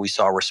presented where we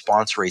saw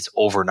response rates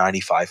over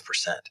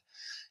 95%,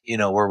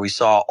 where we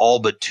saw all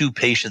but 2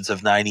 patients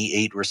of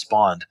 98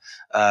 respond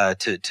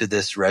to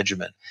this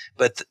regimen.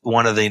 But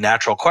one of the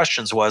natural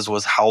questions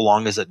was how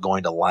long is it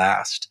going to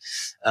last?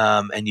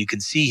 And you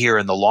can see here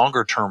in the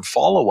longer term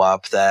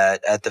follow-up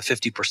that at the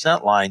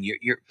 50% line,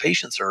 your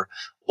patients are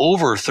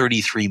over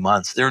 33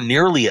 months. They're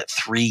nearly at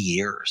 3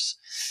 years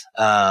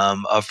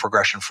of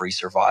progression-free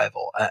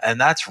survival. And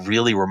that's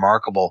really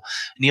remarkable.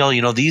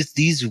 Neil,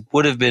 these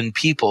would have been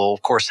people,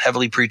 of course,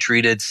 heavily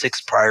pretreated,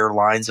 6 prior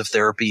lines of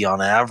therapy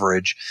on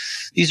average.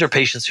 These are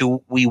patients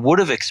who we would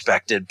have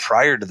expected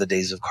prior to the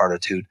days of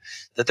CARTITUDE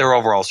that their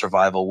overall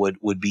survival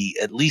would be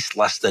at least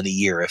less than a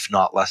year, if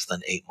not less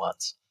than 8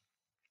 months.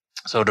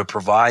 So to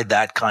provide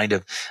that kind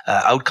of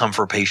outcome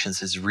for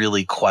patients is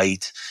really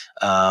quite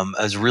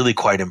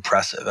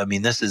impressive. I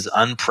mean, this is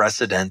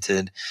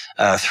unprecedented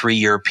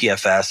 3-year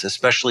PFS,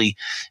 especially,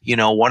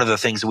 one of the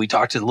things that we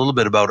talked a little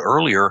bit about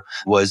earlier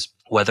was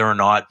whether or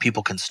not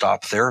people can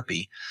stop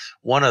therapy.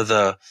 One of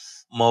the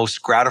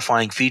most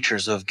gratifying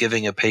features of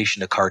giving a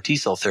patient a CAR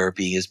T-cell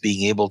therapy is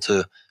being able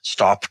to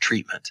stop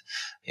treatment.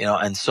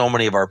 And so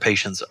many of our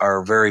patients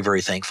are very,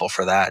 very thankful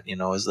for that,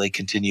 as they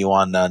continue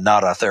on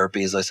nada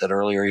therapy, as I said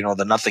earlier,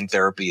 the nothing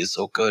therapy is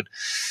so good.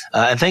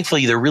 And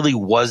thankfully, there really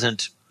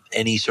wasn't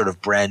any sort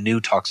of brand new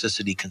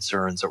toxicity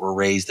concerns that were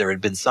raised. There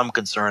had been some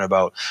concern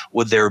about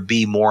would there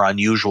be more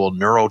unusual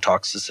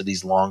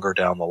neurotoxicities longer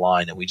down the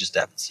line, and we just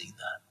haven't seen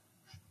that.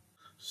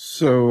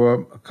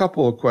 So a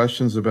couple of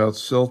questions about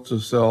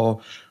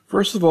cilta-cel.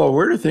 First of all,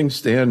 where do things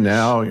stand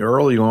now?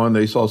 Early on,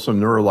 they saw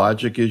some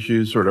neurologic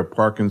issues, sort of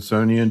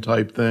Parkinsonian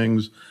type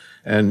things.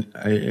 And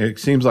it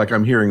seems like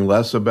I'm hearing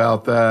less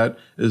about that.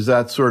 Is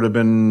that sort of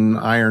been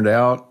ironed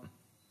out?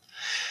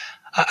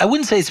 I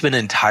wouldn't say it's been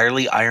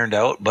entirely ironed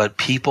out, but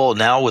people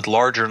now, with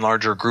larger and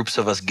larger groups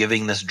of us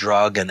giving this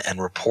drug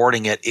and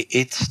reporting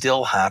it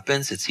still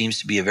happens. It seems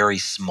to be a very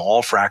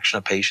small fraction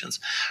of patients.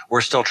 We're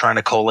still trying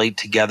to collate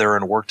together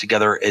and work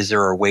together. Is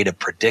there a way to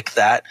predict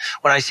that?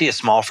 When I see a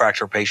small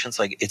fraction of patients,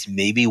 like it's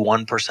maybe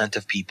 1%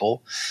 of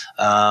people.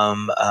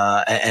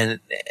 And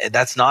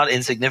that's not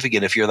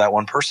insignificant if you're that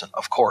one person,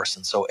 of course.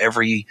 And so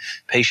every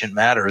patient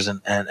matters,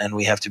 and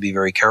we have to be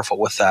very careful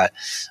with that.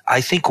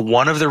 I think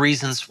one of the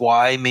reasons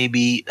why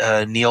maybe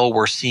Neil,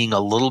 we're seeing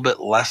a little bit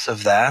less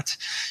of that.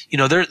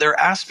 There are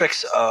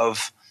aspects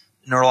of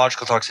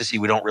neurological toxicity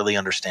we don't really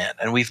understand,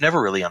 and we've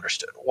never really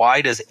understood.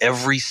 Why does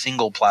every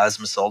single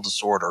plasma cell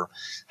disorder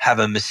have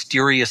a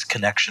mysterious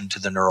connection to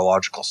the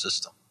neurological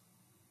system?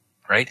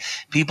 Right?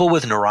 People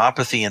with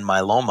neuropathy and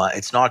myeloma,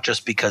 it's not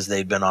just because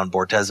they've been on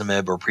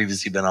bortezomib or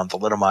previously been on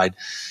thalidomide.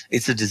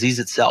 It's the disease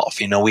itself.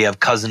 We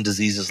have cousin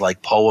diseases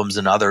like POEMs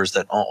and others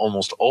that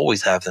almost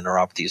always have the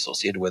neuropathy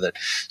associated with it.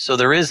 So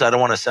there is, I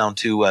don't want to sound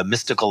too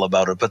mystical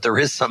about it, but there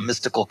is some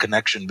mystical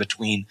connection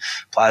between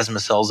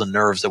plasma cells and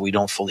nerves that we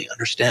don't fully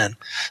understand.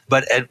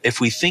 But if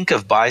we think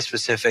of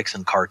bispecifics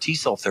and CAR T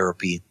cell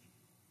therapy,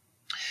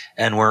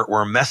 and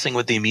we're messing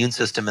with the immune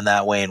system in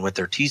that way and with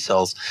their T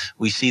cells,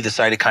 we see the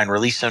cytokine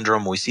release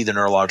syndrome, we see the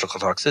neurological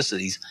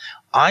toxicities.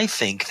 I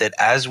think that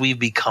as we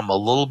become a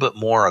little bit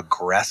more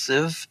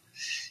aggressive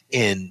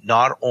in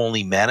not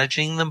only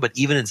managing them, but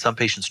even in some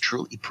patients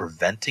truly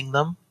preventing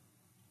them,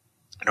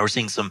 and we're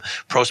seeing some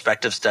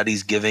prospective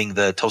studies giving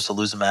the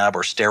tocilizumab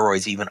or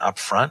steroids even up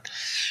front,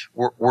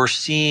 we're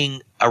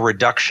seeing a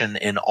reduction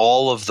in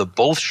all of the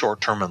both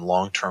short-term and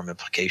long-term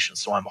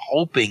implications. So I'm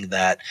hoping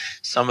that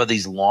some of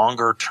these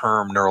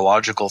longer-term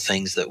neurological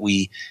things that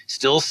we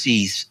still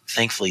see,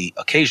 thankfully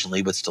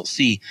occasionally, but still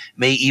see,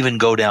 may even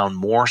go down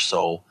more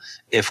so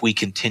if we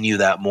continue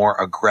that more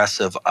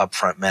aggressive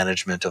upfront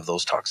management of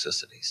those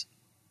toxicities.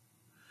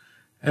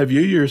 Have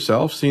you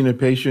yourself seen a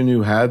patient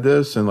who had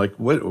this, and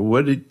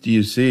what do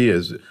you see?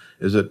 Is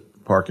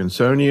it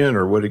Parkinsonian,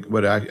 or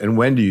what? And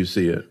when do you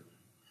see it?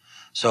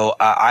 So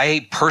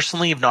I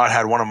personally have not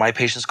had one of my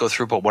patients go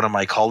through, but one of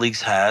my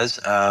colleagues has.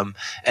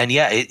 And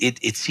yeah,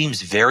 it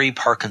seems very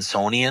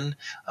Parkinsonian.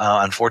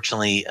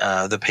 Unfortunately,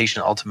 the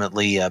patient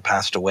ultimately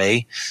passed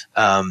away.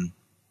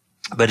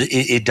 But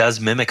it does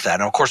mimic that.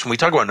 And of course, when we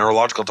talk about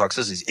neurological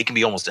toxicities, it can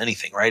be almost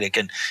anything, right? It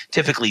can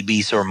typically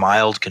be sort of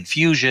mild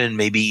confusion,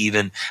 maybe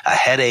even a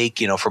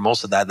headache. For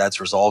most of that, that's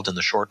resolved in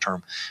the short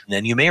term.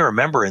 And you may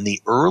remember in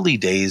the early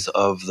days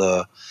of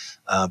the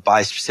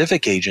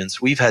bispecific agents,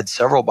 we've had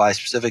several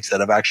bispecifics that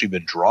have actually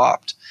been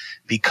dropped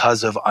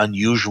because of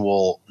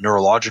unusual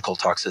neurological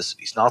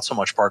toxicities, not so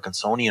much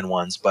Parkinsonian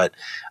ones, but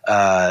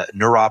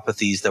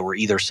neuropathies that were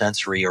either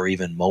sensory or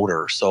even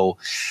motor. So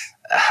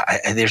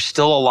there's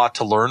still a lot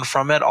to learn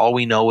from it. All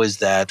we know is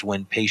that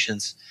when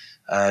patients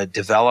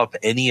develop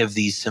any of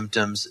these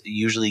symptoms,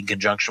 usually in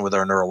conjunction with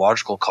our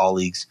neurological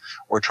colleagues,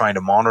 we're trying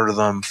to monitor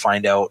them,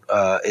 find out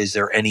is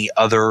there any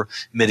other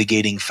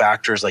mitigating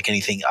factors, like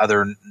anything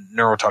other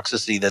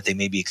neurotoxicity that they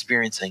may be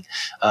experiencing,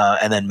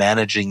 and then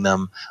managing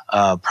them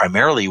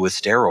primarily with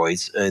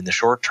steroids in the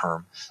short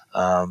term.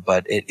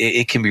 But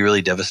it can be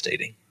really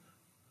devastating.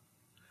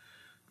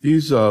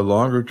 These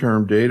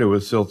longer-term data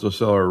with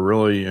cilta-cel are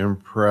really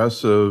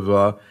impressive.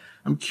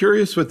 I'm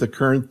curious what the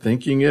current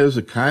thinking is.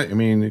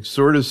 It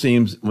sort of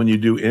seems when you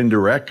do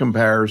indirect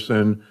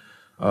comparison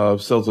of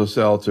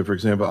cilta-cel to, for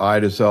example,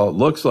 ide-cel, it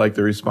looks like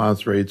the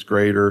response rate's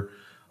greater.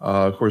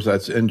 Of course,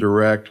 that's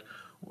indirect.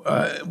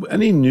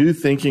 Any new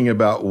thinking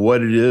about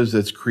what it is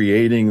that's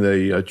creating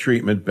the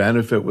treatment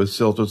benefit with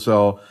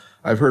cilta-cel?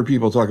 I've heard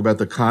people talk about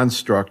the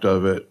construct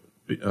of it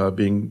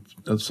being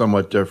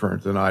somewhat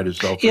different than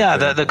ide-cel.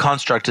 Yeah, the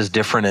construct is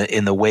different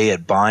in the way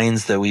it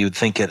binds, that we would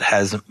think it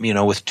has,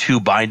 with two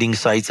binding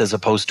sites as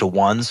opposed to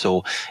one.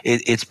 So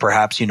it's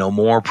perhaps,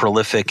 more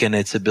prolific in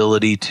its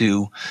ability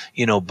to,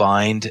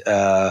 bind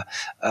as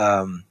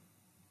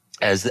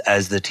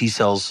the T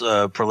cells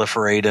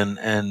proliferate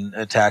and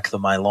attack the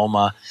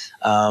myeloma.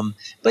 But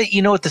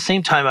at the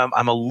same time,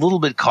 I'm a little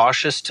bit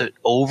cautious to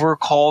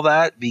overcall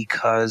that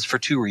because for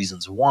two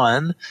reasons.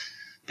 One,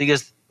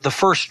 because the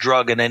first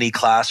drug in any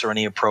class or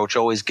any approach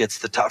always gets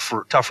the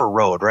tougher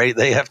road, right?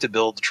 They have to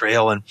build the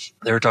trail, and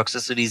there are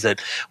toxicities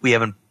that we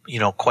haven't,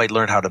 quite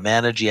learned how to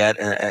manage yet,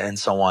 and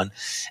so on.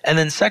 And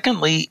then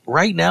secondly,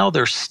 right now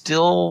there's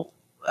still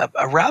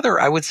a rather,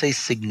 I would say,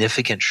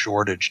 significant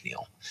shortage,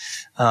 Neil.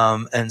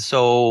 And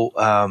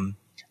so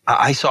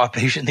I saw a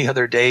patient the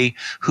other day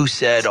who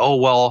said, "Oh,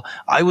 well,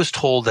 I was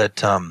told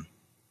that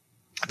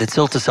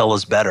cilta-cel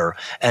is better,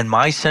 and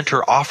my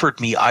center offered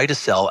me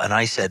ide-cel, and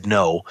I said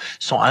no.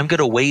 So I'm going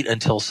to wait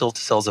until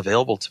cilta-cel is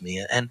available to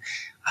me." And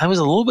I was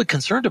a little bit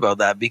concerned about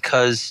that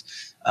because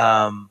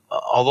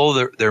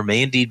although there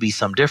may indeed be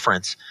some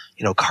difference,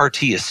 CAR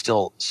T is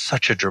still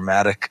such a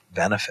dramatic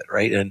benefit,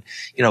 right? And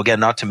again,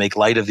 not to make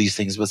light of these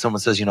things, but someone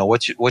says,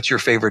 what's your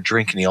favorite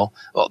drink, Neil?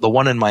 Well, the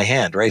one in my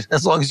hand, right?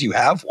 As long as you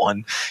have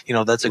one,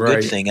 that's a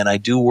good thing. And I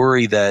do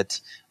worry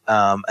that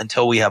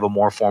until we have a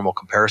more formal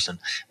comparison.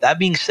 That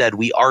being said,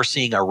 we are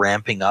seeing a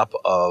ramping up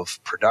of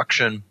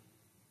production.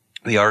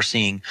 We are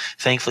seeing,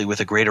 thankfully,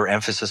 with a greater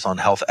emphasis on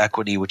health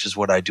equity, which is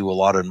what I do a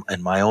lot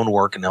in my own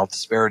work in health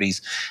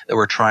disparities, that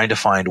we're trying to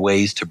find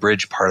ways to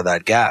bridge part of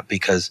that gap,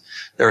 because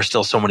there are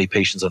still so many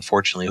patients,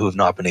 unfortunately, who have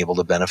not been able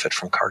to benefit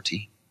from CAR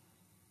T.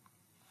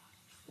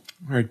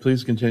 All right,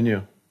 please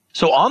continue.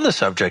 So on the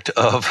subject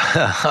of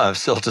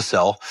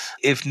cilta-cel,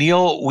 if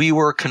Neil, we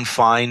were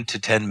confined to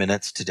 10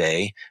 minutes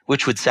today,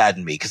 which would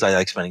sadden me because I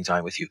like spending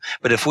time with you.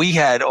 But if we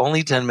had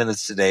only 10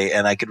 minutes today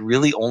and I could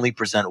really only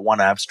present one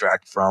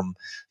abstract from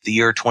the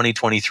year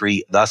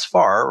 2023 thus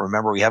far,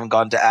 remember we haven't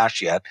gone to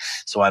ASH yet,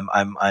 so I'm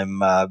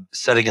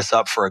setting us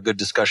up for a good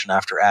discussion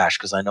after ASH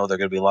because I know there are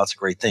going to be lots of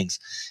great things.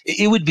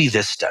 It would be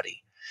this study.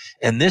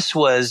 And this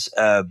was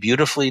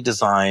beautifully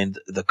designed.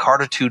 The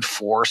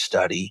CARTITUDE-4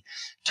 study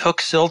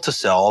took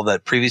cilta-cel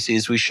that previously,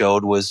 as we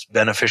showed, was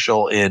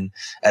beneficial in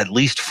at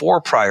least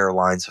 4 prior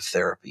lines of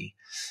therapy,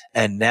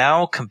 and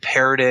now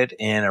compared it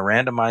in a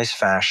randomized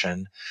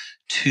fashion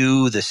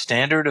to the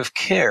standard of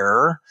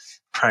care,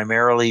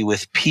 primarily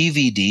with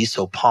PVD,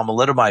 so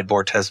pomalidomide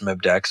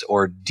bortezomib dex,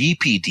 or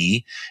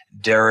DPD,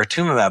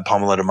 daratumumab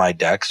pomalidomide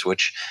dex,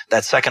 which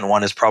that second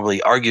one is probably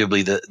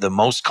arguably the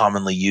most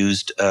commonly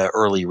used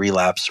early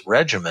relapse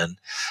regimen,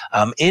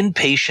 in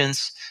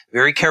patients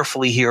very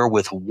carefully here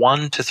with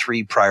 1 to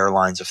 3 prior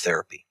lines of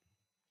therapy.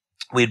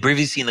 We had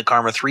previously seen the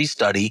KarMMa-3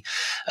 study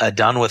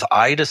done with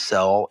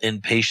ide-cel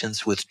in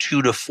patients with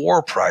 2 to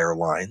 4 prior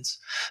lines,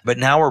 but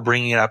now we're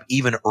bringing it up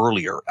even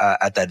earlier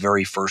at that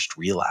very first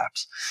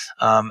relapse.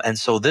 And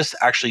so this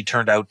actually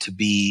turned out to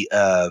be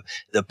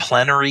the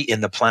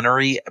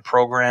plenary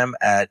program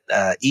at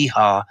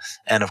EHA,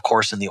 and of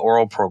course in the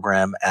oral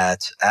program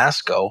at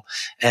ASCO.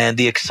 And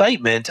the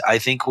excitement, I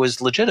think, was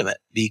legitimate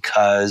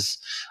because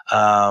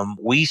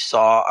we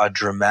saw a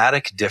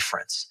dramatic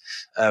difference.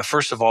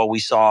 First of all, we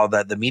saw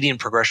that the median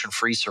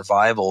progression-free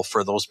survival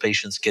for those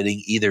patients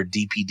getting either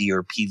DPD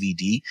or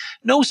PVD,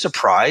 no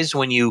surprise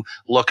when you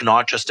look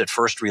not just at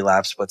first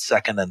relapse, but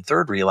second and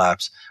third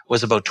relapse,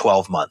 was about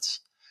 12 months.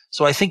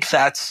 So I think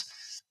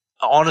that's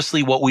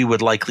honestly what we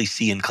would likely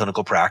see in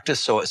clinical practice.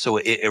 So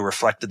it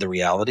reflected the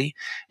reality.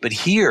 But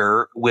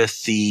here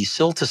with the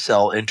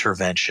cilta-cel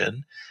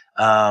intervention,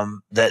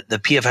 that the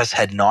PFS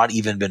had not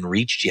even been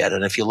reached yet.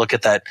 And if you look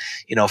at that,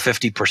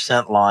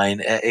 50%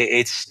 line,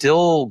 it's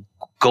still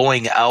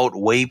going out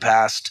way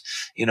past,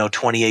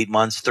 28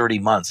 months, 30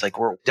 months. Like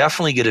we're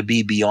definitely going to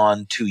be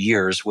beyond 2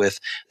 years with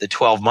the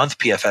 12-month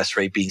PFS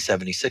rate being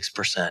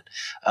 76%.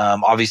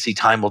 Obviously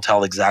time will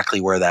tell exactly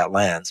where that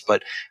lands,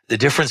 but the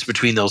difference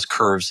between those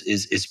curves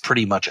is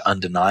pretty much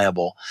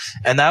undeniable.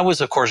 And that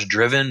was, of course,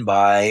 driven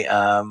by,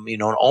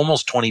 an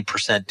almost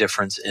 20%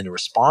 difference in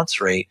response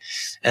rate.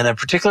 And in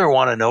particular, I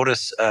want to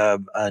notice,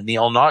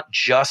 Neil, not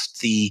just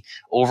the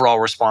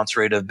overall response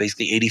rate of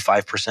basically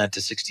 85% to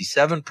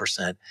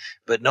 67%,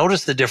 but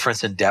notice the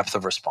difference in depth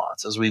of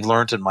response. As we've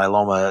learned in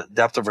myeloma,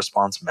 depth of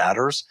response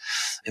matters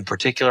in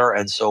particular.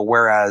 And so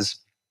whereas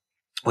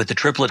with the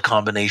triplet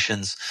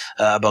combinations,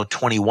 about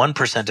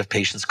 21% of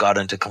patients got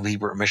into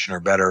complete remission or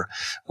better.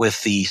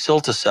 With the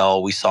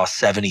cilta-cel, we saw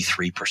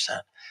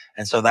 73%.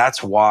 And so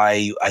that's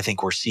why I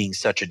think we're seeing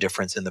such a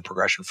difference in the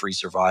progression-free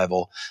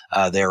survival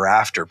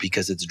thereafter,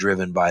 because it's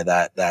driven by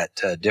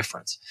that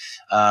difference.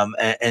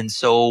 And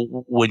so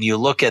when you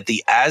look at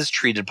the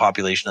as-treated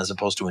population as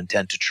opposed to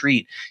intent to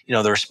treat,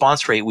 the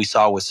response rate we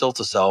saw with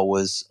cilta-cel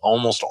was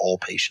almost all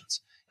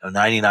patients.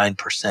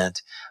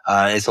 99%.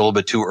 It's a little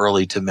bit too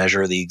early to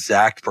measure the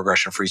exact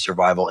progression-free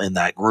survival in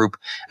that group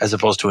as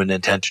opposed to an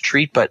intent to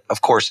treat. But of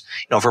course,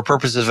 for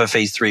purposes of a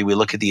phase 3, we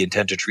look at the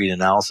intent to treat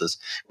analysis.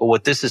 But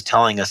what this is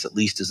telling us at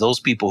least is those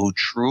people who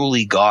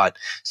truly got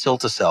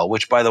cilta-cel,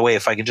 which by the way,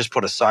 if I can just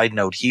put a side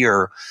note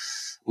here,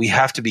 we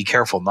have to be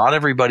careful. Not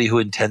everybody who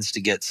intends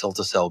to get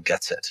cilta-cel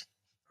gets it.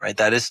 Right?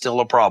 That is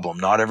still a problem.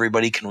 Not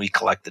everybody can we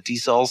collect the T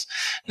cells.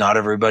 Not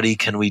everybody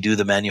can we do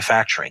the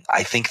manufacturing.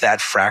 I think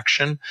that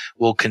fraction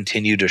will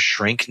continue to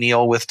shrink,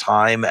 Neil, with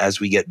time as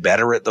we get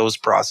better at those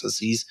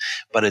processes.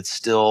 But there's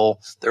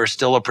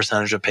still a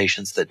percentage of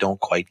patients that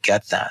don't quite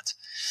get that.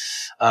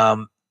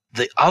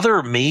 The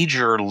other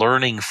major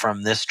learning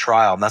from this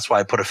trial, and that's why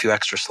I put a few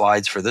extra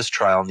slides for this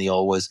trial,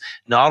 Neil, was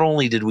not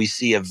only did we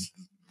see a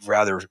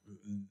rather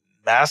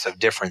massive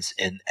difference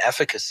in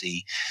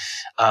efficacy,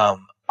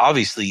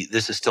 obviously,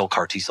 this is still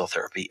CAR T-cell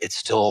therapy. It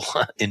still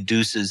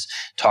induces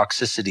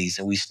toxicities,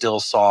 and we still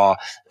saw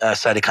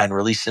cytokine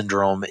release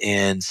syndrome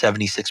in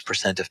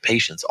 76% of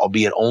patients,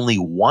 albeit only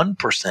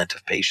 1%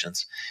 of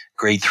patients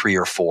grade 3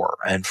 or 4.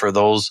 And for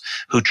those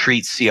who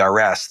treat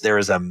CRS, there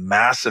is a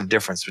massive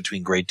difference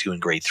between grade 2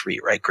 and grade 3,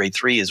 right? Grade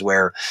 3 is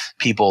where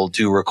people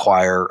do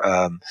require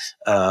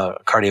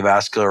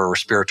cardiovascular or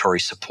respiratory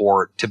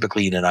support,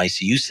 typically in an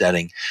ICU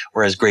setting,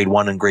 whereas grade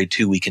 1 and grade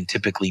 2 we can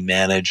typically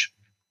manage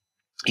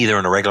either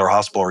in a regular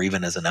hospital or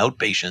even as an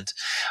outpatient.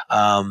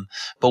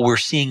 But we're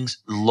seeing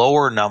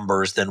lower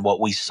numbers than what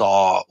we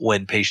saw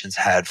when patients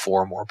had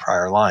 4 or more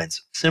prior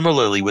lines.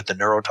 Similarly, with the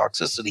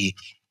neurotoxicity,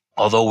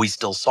 Although we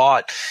still saw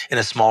it in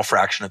a small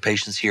fraction of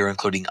patients here,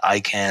 including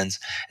ICANS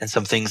and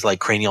some things like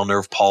cranial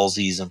nerve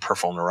palsies and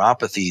peripheral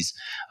neuropathies,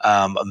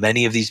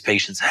 many of these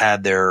patients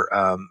had their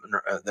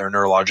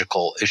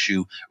neurological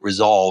issue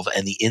resolve,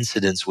 and the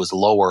incidence was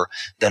lower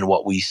than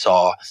what we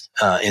saw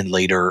in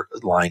later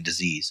line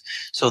disease.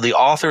 So the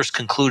authors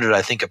concluded,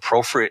 I think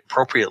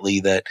appropriately,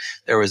 that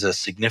there was a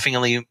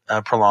significantly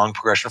prolonged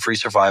progression-free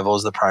survival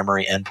as the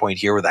primary endpoint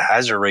here, with a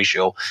hazard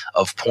ratio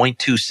of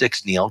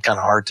 0.26, Neil. Kind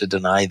of hard to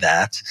deny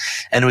that.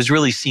 And it was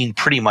really seen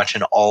pretty much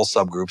in all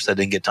subgroups. I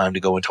didn't get time to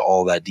go into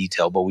all that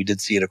detail, but we did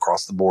see it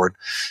across the board.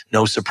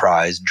 No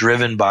surprise,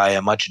 driven by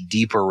a much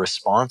deeper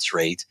response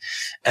rate.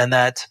 And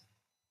that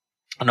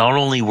not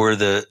only were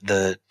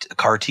the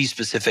CAR T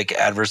specific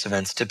adverse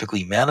events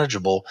typically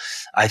manageable,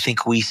 I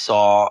think we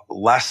saw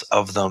less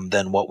of them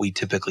than what we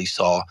typically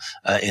saw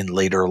in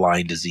later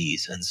line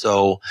disease. And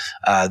so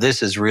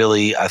this has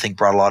really, I think,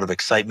 brought a lot of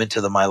excitement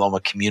to the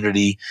myeloma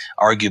community.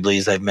 Arguably,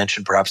 as I've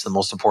mentioned, perhaps the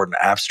most important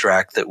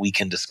abstract that we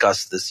can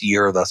discuss this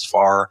year thus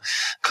far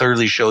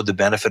clearly showed the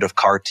benefit of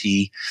CAR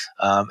T.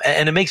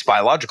 And it makes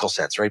biological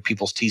sense, right?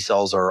 People's T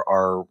cells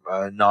are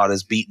not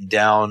as beaten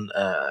down,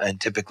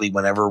 and typically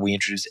whenever we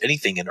introduce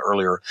anything in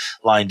earlier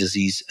line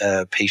disease,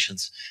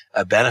 patients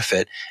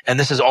benefit. And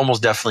this is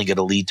almost definitely going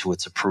to lead to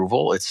its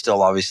approval. It's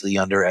still obviously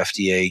under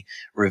FDA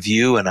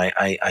review, and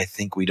I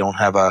think we don't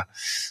have a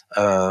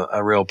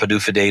real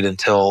PDUFA date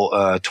until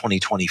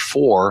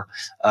 2024,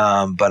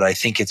 but I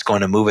think it's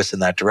going to move us in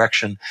that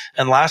direction.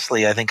 And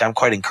lastly, I think I'm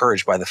quite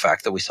encouraged by the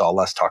fact that we saw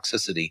less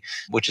toxicity,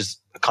 which is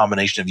a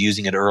combination of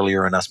using it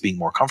earlier and us being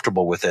more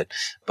comfortable with it.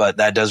 But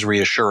that does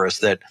reassure us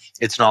that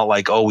it's not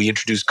like, oh, we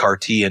introduced CAR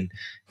T and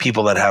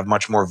people that have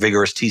much more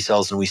vigorous T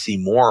cells and we see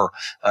more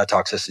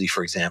toxicity,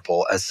 for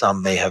example, as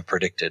some may have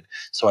predicted.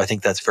 So I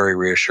think that's very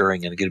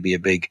reassuring and going to be a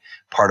big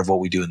part of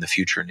what we do in the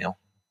future, Neil.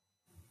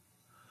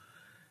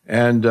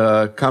 And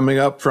coming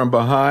up from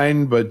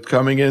behind, but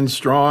coming in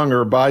strong,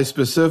 are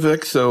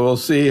bispecifics. So we'll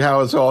see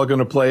how it's all going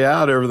to play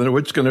out, everything,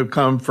 which is going to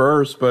come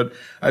first. But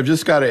I've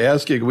just got to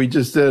ask you, we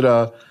just did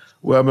a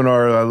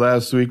webinar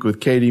last week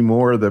with Katie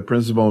Moore, the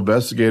principal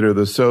investigator of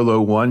the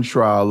SOLO-1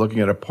 trial, looking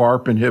at a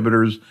PARP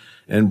inhibitors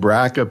in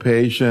BRCA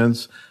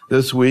patients.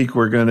 This week,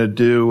 we're going to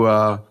do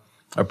a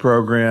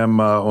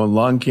program on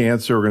lung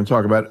cancer. We're going to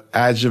talk about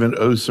adjuvant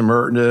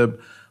osimertinib.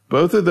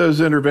 Both of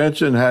those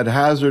interventions had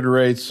hazard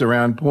rates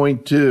around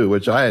 0.2,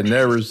 which I had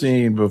never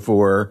seen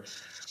before.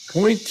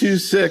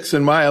 0.26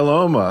 in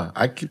myeloma.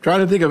 I keep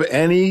trying to think of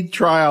any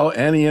trial,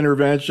 any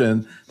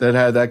intervention that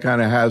had that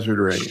kind of hazard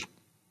rate.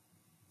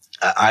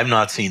 I've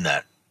not seen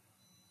that.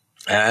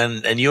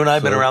 And you and I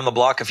have been around the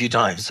block a few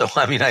times. So,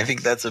 I mean, I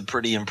think that's a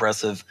pretty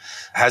impressive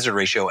hazard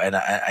ratio. And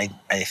I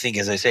think,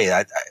 as I say,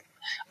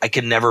 I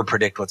can never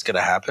predict what's going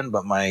to happen,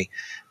 but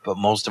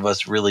most of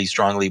us really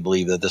strongly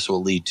believe that this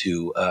will lead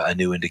to a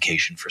new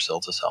indication for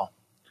cilta-cel.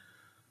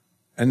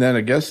 And then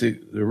I guess the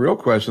real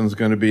question is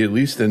going to be, at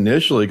least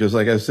initially, because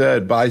like I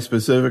said,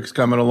 bispecifics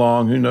coming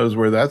along, who knows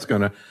where that's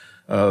going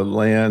to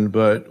land.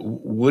 But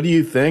what do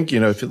you think,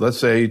 if let's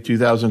say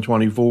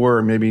 2024,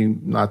 or maybe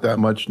not that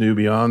much new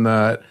beyond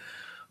that,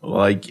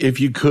 like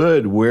if you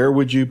could, where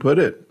would you put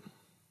it?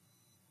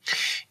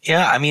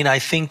 Yeah, I mean, I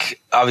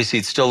think obviously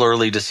it's still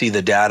early to see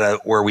the data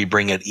where we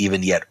bring it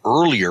even yet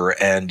earlier.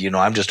 And,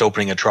 I'm just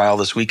opening a trial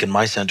this week in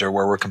my center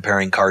where we're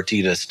comparing CAR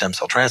T to stem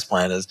cell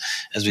transplant.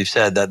 As we've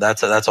said,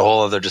 that's a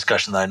whole other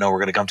discussion that I know we're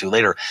going to come to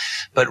later.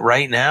 But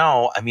right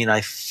now, I mean,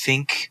 I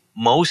think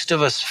most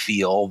of us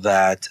feel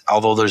that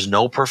although there's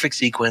no perfect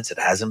sequence, it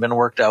hasn't been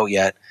worked out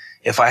yet.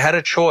 If I had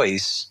a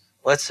choice,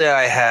 let's say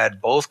I had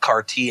both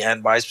CAR T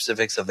and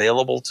bispecifics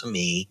available to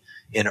me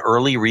in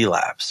early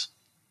relapse,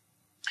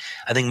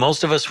 I think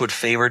most of us would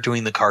favor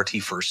doing the CAR T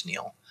first,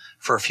 Neil,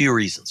 for a few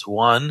reasons.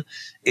 One,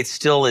 it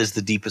still is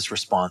the deepest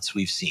response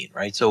we've seen,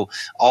 right? So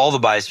all the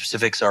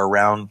bispecifics are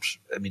around,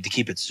 I mean, to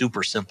keep it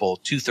super simple,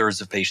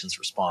 2/3 of patients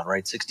respond,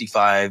 right?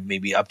 65,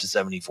 maybe up to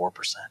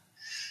 74%.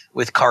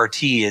 With CAR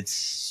T,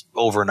 it's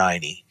over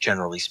 90,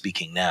 generally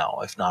speaking now,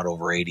 if not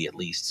over 80 at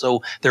least.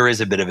 So there is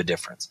a bit of a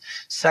difference.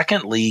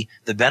 Secondly,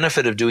 the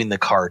benefit of doing the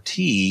CAR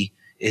T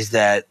is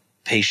that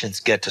patients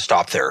get to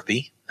stop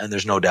therapy. And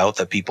there's no doubt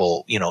that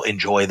people,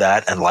 enjoy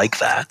that and like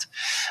that.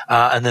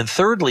 And then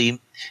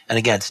thirdly, and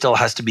again, still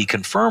has to be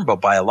confirmed,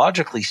 but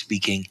biologically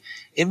speaking,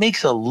 it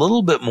makes a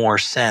little bit more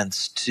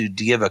sense to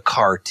give a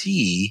CAR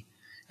T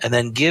and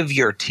then give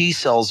your T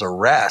cells a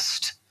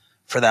rest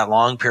for that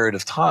long period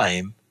of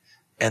time.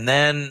 And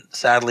then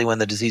sadly, when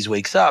the disease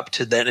wakes up,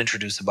 to then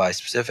introduce a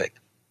bispecific.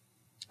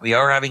 We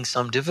are having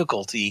some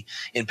difficulty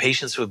in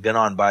patients who have been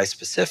on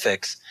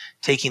bispecifics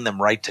taking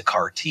them right to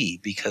CAR T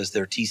because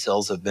their T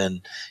cells have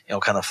been,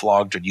 kind of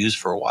flogged or used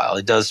for a while.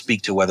 It does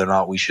speak to whether or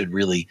not we should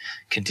really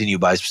continue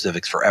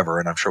bispecifics forever,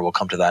 and I'm sure we'll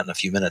come to that in a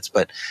few minutes.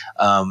 But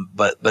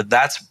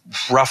that's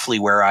roughly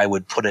where I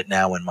would put it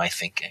now in my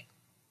thinking.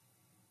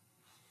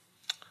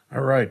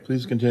 All right,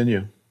 please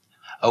continue.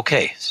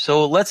 Okay,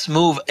 so let's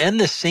move in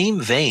the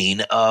same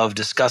vein of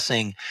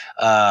discussing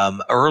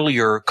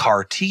earlier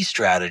CAR T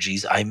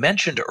strategies. I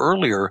mentioned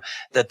earlier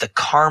that the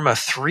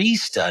KarMMa-3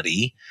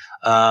 study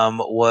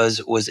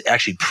was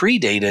actually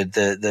predated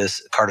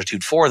this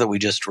CARTITUDE-4 that we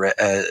just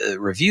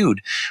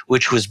reviewed,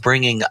 which was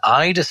bringing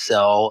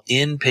ide-cel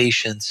in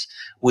patients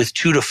with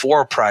 2 to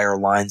 4 prior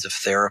lines of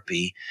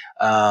therapy,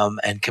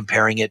 and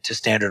comparing it to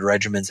standard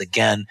regimens.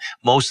 Again,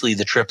 mostly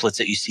the triplets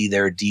that you see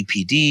there: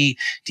 DPD,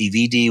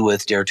 DVD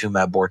with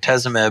daratumumab,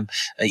 bortezomib,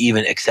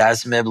 even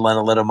ixazomib,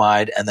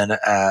 lenalidomide, and then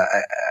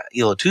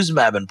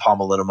elotuzumab and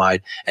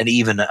pomalidomide, and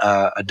even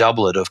a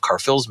doublet of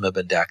carfilzomib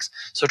and dex.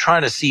 So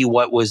trying to see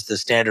what was the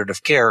standard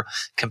of care,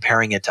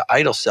 comparing it to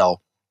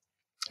ide-cel.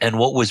 And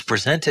what was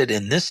presented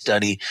in this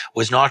study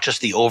was not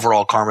just the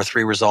overall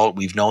KarMMa-3 result.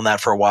 We've known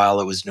that for a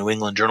while. It was New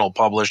England Journal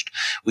published.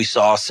 We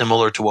saw,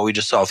 similar to what we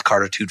just saw with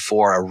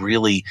CARTITUDE-4, a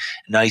really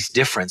nice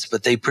difference.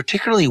 But they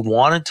particularly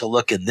wanted to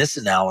look in this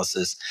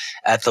analysis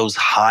at those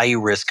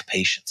high-risk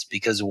patients,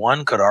 because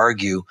one could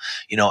argue,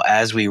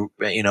 as we,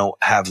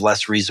 have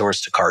less resource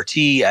to CAR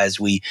T, as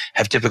we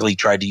have typically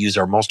tried to use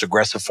our most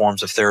aggressive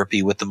forms of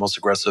therapy with the most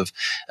aggressive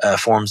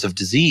forms of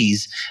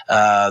disease,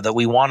 that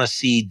we want to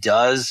see,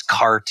 does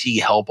CAR T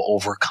help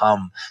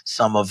overcome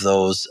some of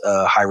those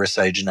high-risk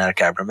cytogenetic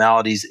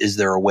abnormalities? Is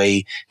there a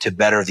way to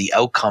better the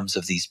outcomes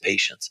of these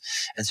patients?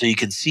 And so you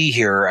can see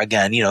here,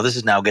 again, this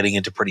is now getting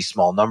into pretty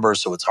small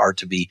numbers, so it's hard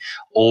to be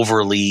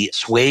overly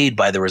swayed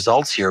by the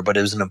results here, but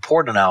it was an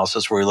important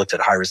analysis where we looked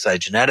at high-risk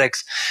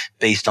cytogenetics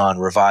based on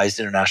revised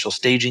international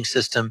staging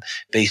system,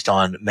 based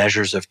on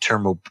measures of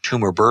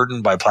tumor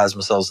burden by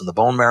plasma cells in the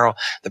bone marrow,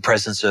 the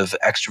presence of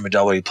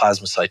extramedullary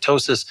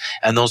plasmacytosis,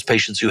 and those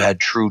patients who had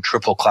true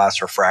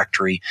triple-class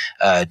refractory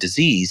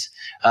disease.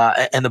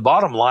 And the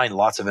bottom line,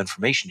 lots of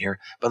information here,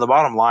 but the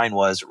bottom line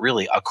was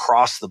really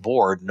across the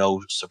board,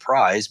 no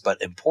surprise, but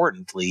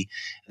importantly,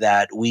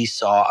 that we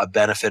saw a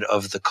benefit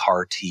of the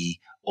CAR T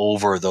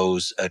over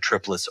those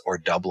triplets or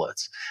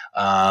doublets.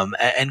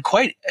 And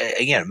quite,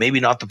 again, maybe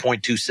not the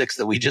 0.26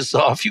 that we just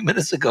saw a few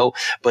minutes ago,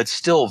 but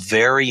still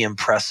very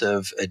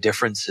impressive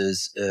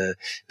differences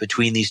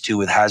between these two,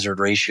 with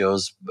hazard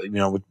ratios,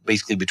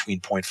 basically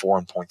between 0.4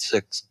 and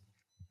 0.6.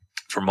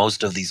 for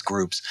most of these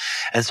groups.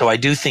 And so I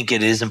do think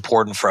it is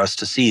important for us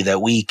to see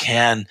that we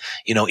can,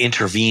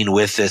 intervene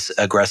with this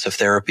aggressive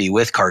therapy,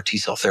 with CAR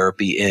T-cell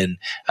therapy in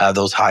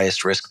those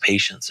highest risk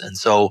patients. And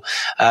so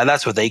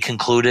that's what they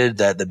concluded,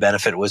 that the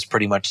benefit was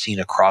pretty much seen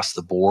across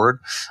the board.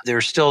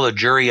 There's still, the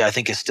jury, I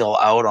think, is still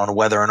out on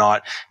whether or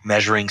not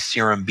measuring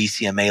serum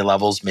BCMA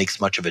levels makes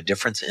much of a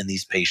difference in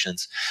these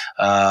patients.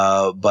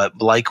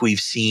 But like we've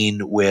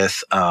seen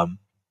with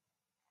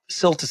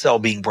cilta-cel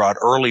being brought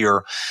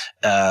earlier,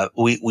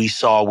 we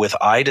saw with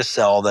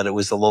ide-cel that it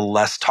was a little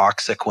less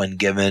toxic when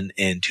given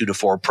in 2 to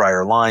 4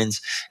 prior lines,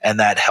 and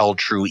that held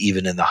true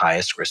even in the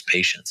highest risk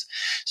patients.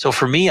 So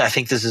for me, I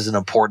think this is an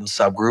important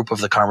subgroup of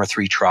the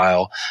KarMMa-3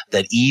 trial,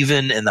 that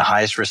even in the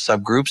highest risk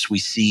subgroups, we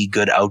see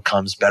good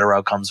outcomes, better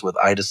outcomes with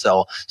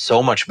ide-cel,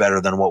 so much better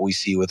than what we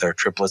see with our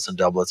triplets and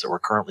doublets that we're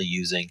currently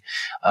using.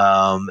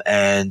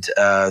 And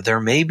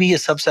there may be a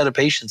subset of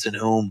patients in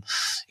whom,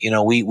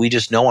 we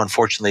just know,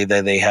 unfortunately,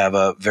 that they have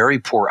a very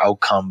poor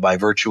outcome by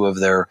virtue of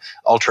their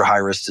ultra high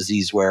risk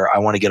disease, where I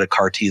want to get a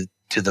CAR T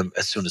to them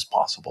as soon as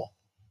possible.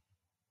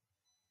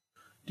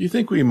 Do you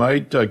think we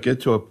might get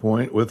to a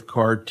point with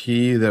CAR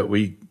T that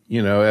we,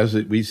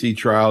 we see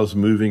trials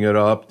moving it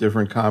up,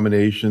 different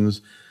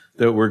combinations,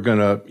 that we're going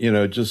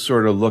to, just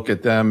sort of look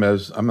at them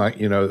as,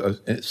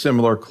 a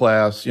similar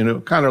class,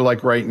 kind of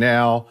like right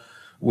now,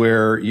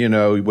 where,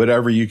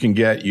 whatever you can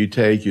get, you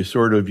take, you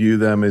sort of view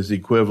them as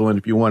equivalent.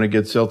 If you want to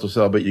get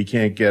cilta-cel, but you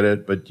can't get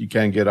it, but you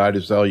can get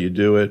ide-cel, you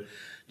do it.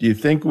 Do you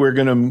think we're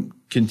going to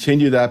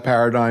continue that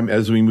paradigm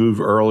as we move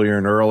earlier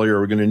and earlier?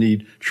 We're going to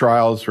need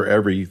trials for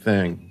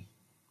everything?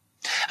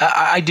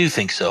 I do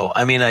think so.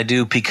 I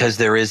do, because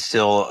there is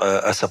still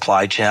a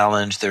supply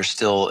challenge. There's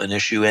still an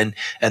issue, and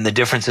the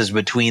differences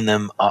between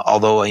them,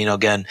 although,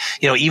 again,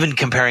 even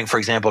comparing, for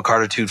example,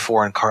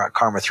 CARTITUDE-4 and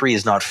KarMMa-3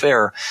 is not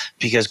fair,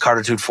 because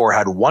CARTITUDE-4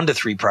 had 1 to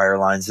 3 prior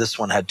lines. This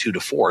one had 2 to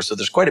 4. So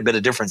there's quite a bit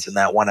of difference in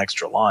that one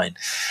extra line.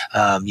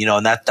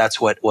 And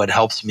that's what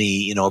helps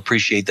me,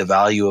 appreciate the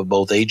value of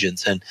both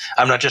agents. And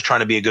I'm not just trying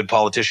to be a good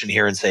politician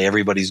here and say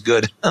everybody's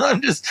good. I'm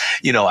just,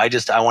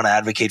 I want to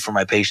advocate for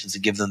my patients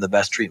and give them the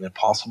best treatment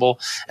possible.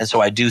 And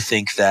so I do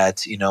think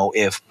that,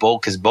 if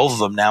because both of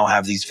them now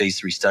have these phase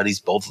 3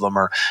 studies, both of them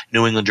are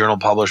New England Journal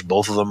published,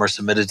 both of them are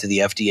submitted to the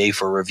FDA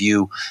for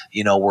review,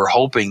 we're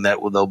hoping that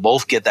they'll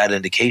both get that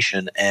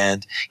indication.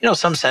 And,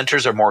 some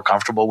centers are more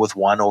comfortable with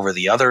one over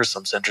the other.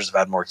 Some centers have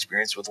had more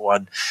experience with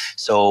one.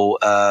 So,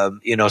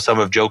 some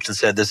have joked and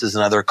said this is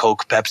another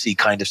Coke Pepsi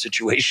kind of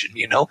situation,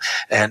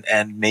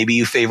 and maybe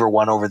you favor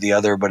one over the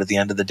other, but at the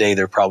end of the day,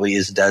 there probably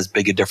isn't as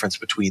big a difference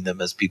between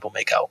them as people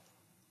make out.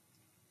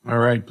 All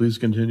right, please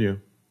continue.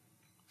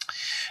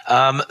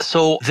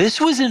 So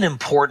this was an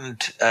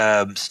important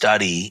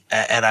study,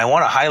 and I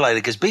want to highlight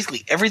it because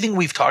basically everything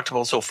we've talked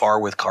about so far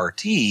with CAR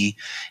T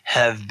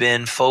have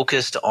been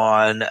focused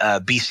on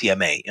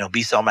BCMA,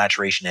 B cell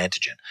maturation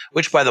antigen,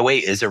 which, by the way,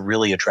 is a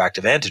really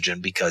attractive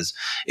antigen because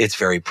it's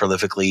very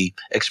prolifically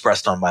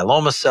expressed on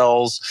myeloma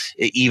cells.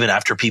 Even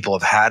after people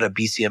have had a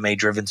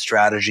BCMA-driven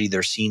strategy,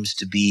 there seems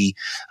to be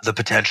the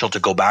potential to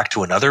go back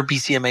to another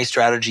BCMA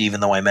strategy, even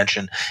though I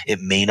mentioned it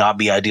may not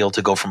be ideal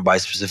to go from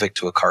bispecific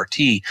to a CAR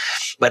T.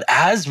 But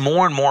as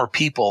more and more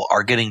people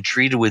are getting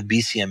treated with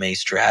BCMA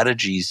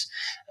strategies,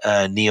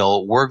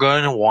 Neil, we're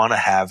going to want to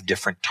have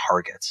different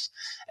targets.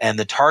 And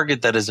the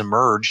target that has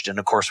emerged, and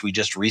of course, we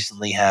just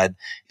recently had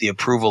the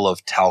approval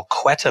of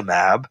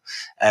talquetamab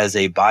as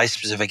a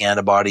bispecific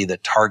antibody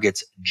that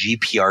targets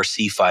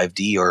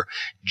GPRC5D, or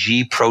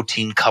G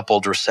protein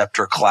coupled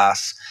receptor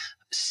class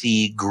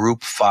C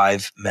group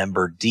 5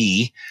 member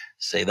D.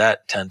 Say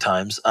that 10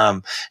 times.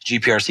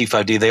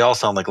 GPRC5D, they all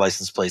sound like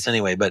license plates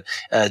anyway, but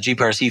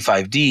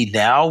GPRC5D,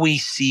 now we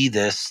see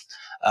this,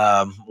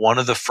 one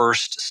of the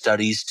first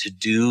studies to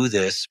do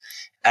this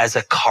as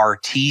a CAR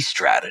T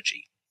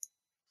strategy.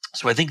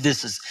 So I think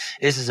this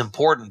is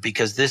important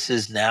because this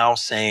is now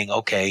saying,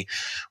 okay,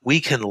 we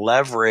can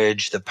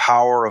leverage the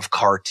power of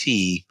CAR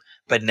T,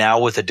 but now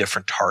with a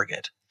different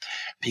target.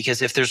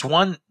 Because if there's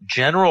one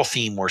general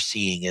theme we're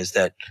seeing is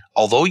that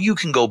although you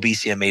can go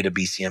BCMA to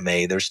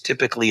BCMA, there's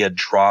typically a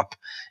drop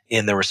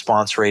in the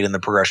response rate and the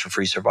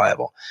progression-free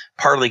survival,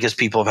 partly because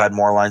people have had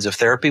more lines of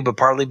therapy, but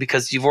partly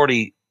because you've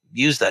already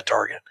use that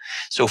target.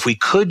 So if we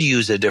could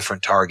use a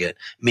different target,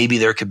 maybe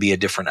there could be a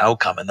different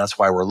outcome. And that's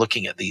why we're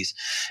looking at these.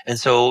 And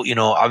so,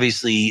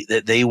 obviously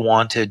that they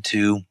wanted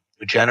to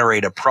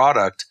generate a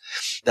product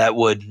that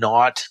would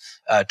not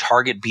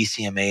target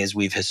BCMA as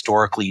we've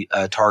historically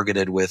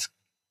targeted with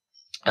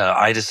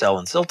ide-cel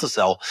and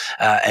cilta-cel,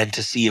 and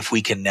to see if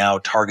we can now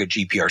target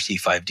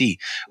GPRC5D,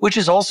 which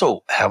is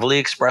also heavily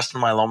expressed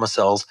in myeloma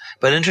cells,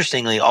 but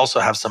interestingly also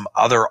have some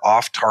other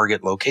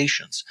off-target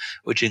locations,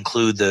 which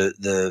include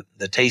the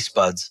taste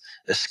buds,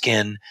 the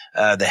skin,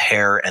 the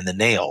hair, and the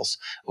nails,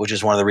 which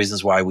is one of the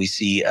reasons why we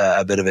see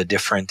a bit of a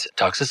different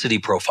toxicity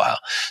profile.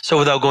 So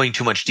without going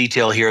too much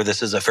detail here,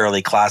 this is a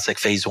fairly classic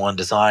phase 1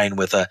 design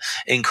with a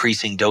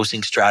increasing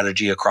dosing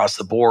strategy across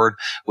the board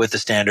with the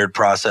standard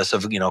process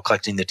of,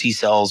 collecting the T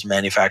cells,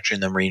 manufacturing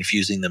them,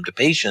 reinfusing them to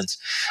patients.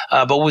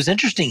 But what was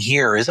interesting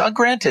here is,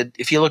 granted,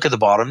 if you look at the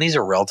bottom, these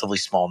are relatively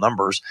small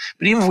numbers,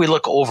 but even if we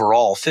look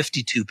overall,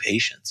 52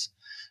 patients,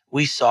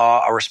 we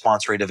saw a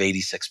response rate of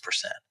 86%.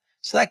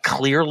 So that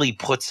clearly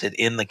puts it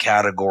in the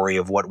category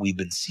of what we've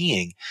been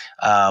seeing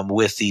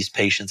with these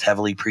patients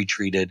heavily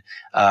pretreated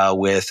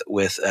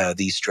with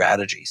these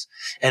strategies.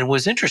 And what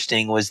was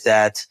interesting was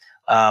that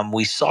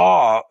we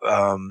saw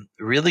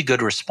really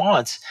good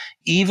response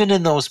even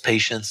in those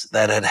patients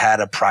that had had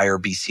a prior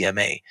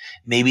BCMA.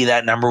 Maybe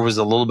that number was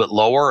a little bit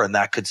lower, and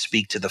that could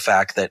speak to the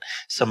fact that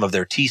some of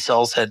their T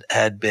cells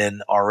had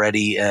been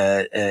already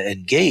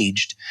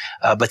engaged,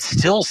 but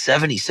still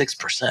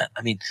 76%.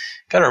 I mean,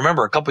 got to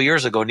remember a couple of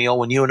years ago, Neil,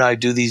 when you and I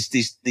do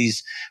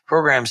these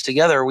programs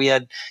together, we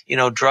had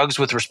drugs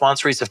with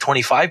response rates of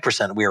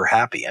 25%. We were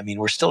happy. I mean,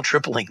 we're still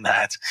tripling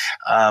that,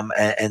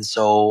 and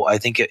so I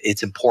think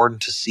it's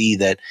important to see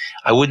that.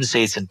 I wouldn't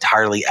say it's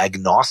entirely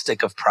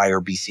agnostic of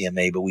prior BCMA,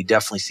 but we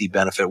definitely see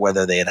benefit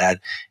whether they had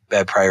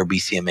prior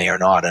BCMA or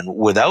not. And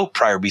without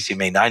prior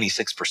BCMA,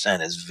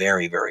 96% is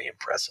very, very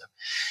impressive.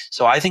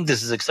 So I think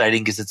this is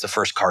exciting because it's the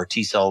first CAR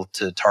T cell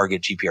to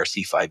target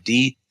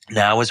GPRC5D.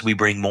 Now, as we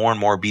bring more and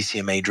more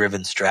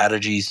BCMA-driven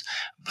strategies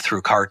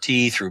through CAR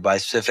T, through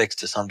bispecifics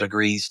to some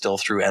degree, still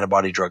through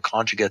antibody-drug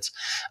conjugates,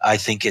 I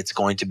think it's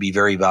going to be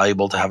very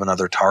valuable to have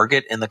another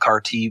target in the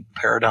CAR T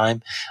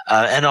paradigm.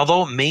 And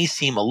although it may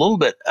seem a little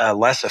bit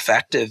less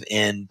effective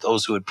in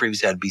those who had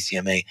previously had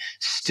BCMA,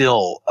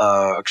 still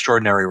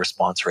extraordinary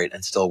response rate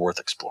and still worth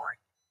exploring.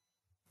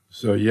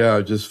 So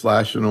yeah, just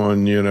flashing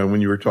on, when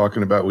you were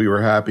talking about we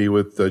were happy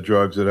with the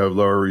drugs that have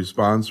lower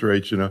response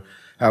rates,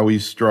 how we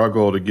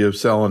struggle to give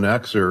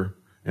selinexor.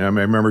 And I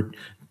remember,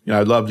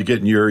 I'd love to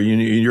get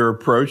your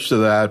approach to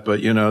that,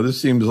 but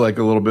this seems like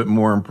a little bit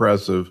more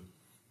impressive.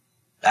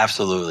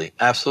 Absolutely.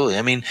 Absolutely.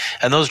 I mean,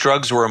 and those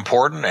drugs were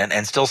important,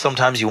 and still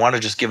sometimes you want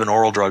to just give an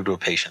oral drug to a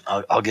patient.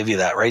 I'll give you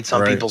that, right?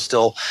 Some people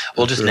still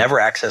will just never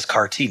access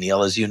CAR T,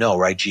 Neil, as you know,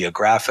 right?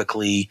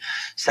 Geographically,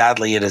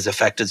 sadly, it has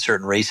affected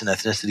certain race and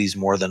ethnicities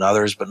more than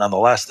others, but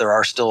nonetheless, there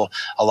are still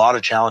a lot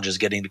of challenges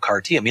getting to CAR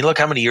T. I mean, look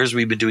how many years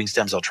we've been doing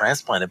stem cell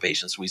transplant in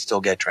patients. We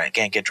still can't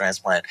get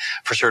transplant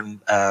for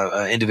certain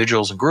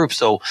individuals and groups.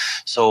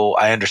 So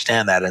I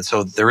understand that. And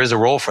so there is a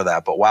role for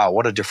that, but wow,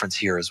 what a difference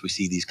here as we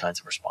see these kinds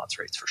of response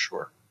rates for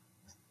sure.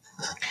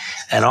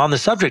 And on the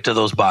subject of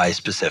those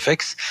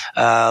bispecifics,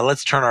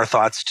 let's turn our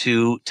thoughts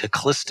to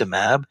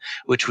teclistamab,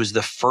 which was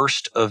the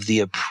first of the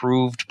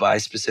approved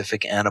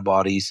bispecific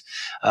antibodies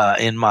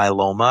in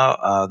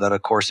myeloma that,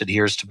 of course,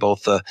 adheres to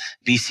both the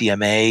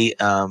BCMA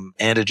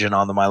antigen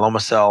on the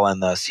myeloma cell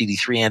and the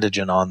CD3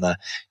 antigen on the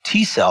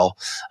T cell.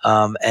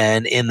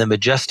 And in the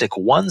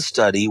Majestic-1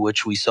 study,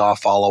 which we saw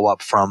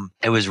follow-up from,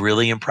 it was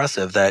really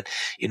impressive that,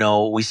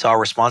 we saw a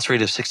response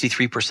rate of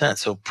 63%.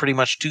 So pretty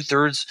much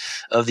 2/3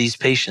 of these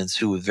patients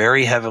who were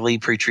very heavily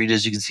pretreated,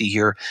 as you can see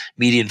here,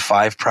 median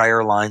 5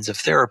 prior lines of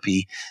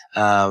therapy,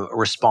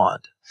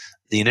 respond.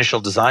 The initial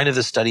design of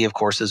the study, of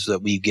course, is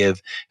that we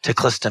give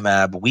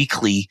teclistamab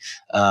weekly,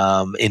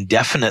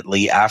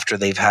 indefinitely after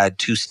they've had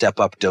 2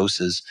 step-up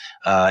doses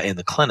in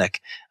the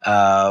clinic.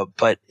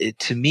 But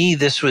to me,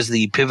 this was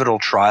the pivotal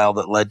trial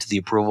that led to the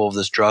approval of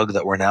this drug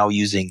that we're now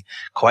using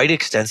quite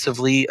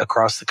extensively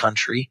across the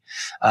country.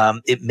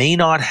 It may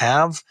not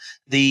have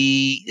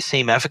the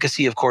same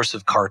efficacy, of course,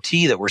 of CAR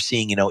T that we're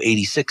seeing,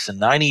 86 and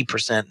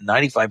 90%,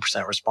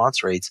 95%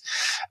 response rates,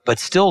 but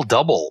still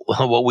double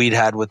what we'd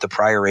had with the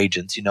prior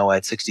agents,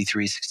 at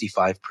 63,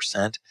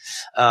 65%.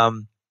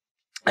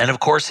 And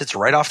of course, it's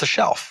right off the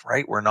shelf,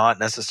 right? We're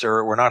not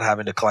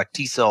having to collect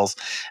T cells.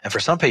 And for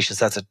some patients,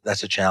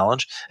 that's a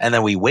challenge. And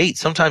then we wait.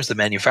 Sometimes the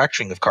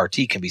manufacturing of CAR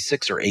T can be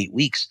 6 or 8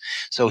 weeks.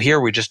 So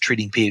here we're just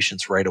treating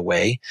patients right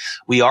away.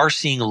 We are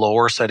seeing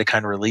lower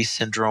cytokine release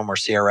syndrome or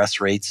CRS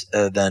rates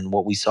than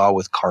what we saw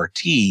with CAR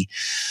T.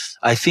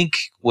 I think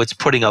what's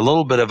putting a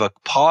little bit of a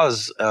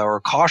pause or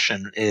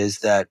caution is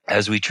that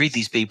as we treat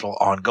these people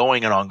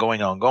ongoing,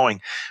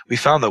 we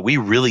found that we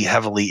really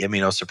heavily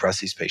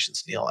immunosuppress these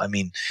patients, Neil. I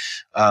mean,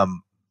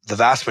 the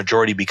vast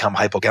majority become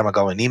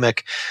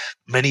hypogammaglobulinemic.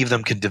 Many of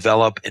them can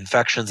develop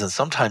infections, and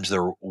sometimes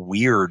they're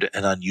weird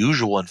and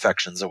unusual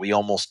infections that we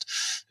almost,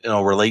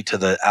 relate to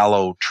the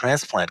allo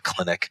transplant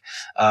clinic.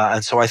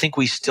 And so I think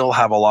we still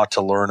have a lot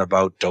to learn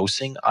about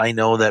dosing. I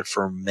know that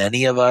for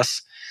many of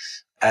us,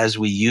 as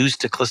we use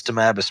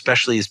teclistamab,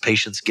 especially as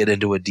patients get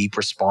into a deep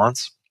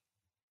response,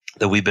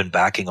 that we've been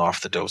backing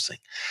off the dosing,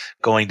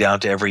 going down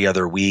to every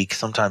other week,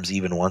 sometimes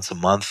even once a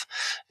month,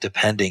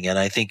 depending. And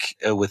I think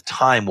with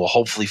time, we'll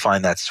hopefully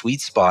find that sweet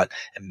spot.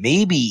 And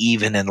maybe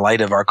even in light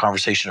of our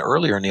conversation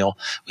earlier, Neil,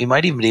 we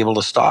might even be able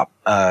to stop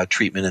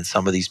treatment in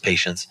some of these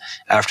patients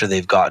after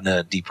they've gotten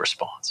a deep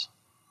response.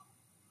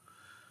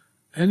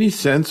 Any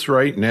sense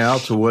right now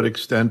to what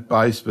extent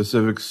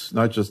bispecifics,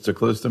 not just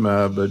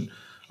teclistamab, but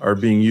are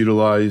being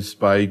utilized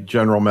by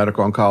general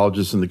medical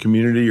oncologists in the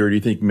community, or do you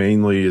think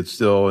mainly it's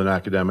still in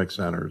academic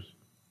centers?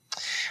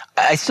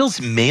 I still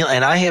mainly,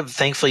 and I have,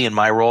 thankfully, in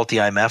my role at the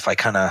IMF, I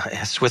kind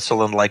of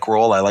Switzerland-like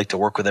role. I like to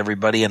work with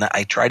everybody, and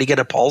I try to get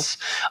a pulse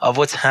of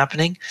what's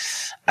happening.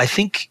 I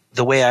think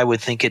the way I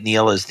would think it,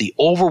 Neil, is the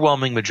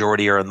overwhelming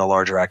majority are in the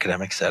larger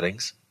academic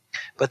settings,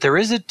 but there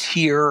is a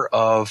tier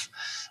of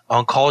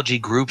oncology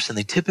groups, and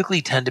they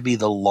typically tend to be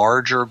the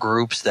larger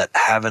groups that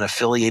have an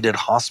affiliated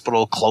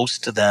hospital close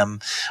to them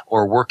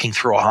or working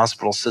through a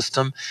hospital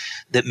system,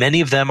 that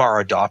many of them are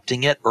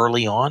adopting it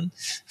early on.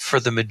 For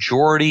the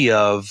majority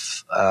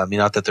of,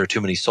 not that there are too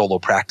many solo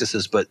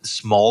practices, but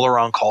smaller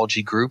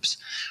oncology groups,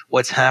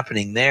 what's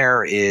happening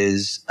there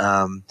is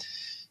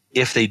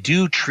if they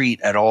do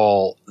treat at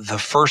all, the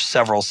first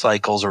several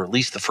cycles, or at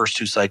least the first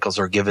 2 cycles,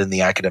 are given in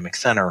the academic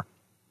center,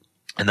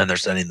 and then they're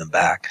sending them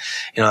back.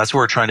 That's what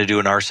we're trying to do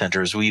in our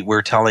centers.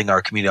 We're telling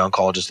our community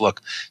oncologists,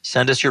 look,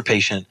 send us your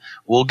patient.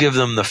 We'll give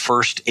them the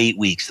first 8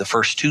 weeks, the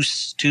first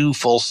two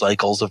full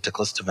cycles of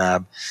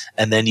teclistamab,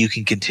 and then you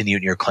can continue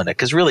in your clinic.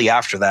 Because really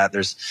after that,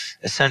 there's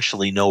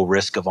essentially no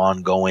risk of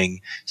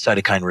ongoing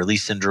cytokine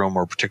release syndrome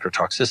or particular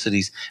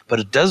toxicities. But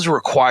it does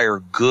require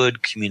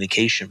good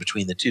communication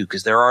between the two,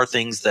 because there are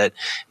things that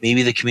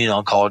maybe the community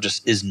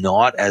oncologist is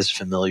not as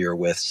familiar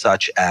with,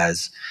 such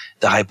as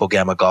the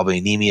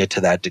hypogammaglobulinemia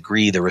to that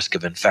degree, the risk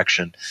of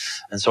infection.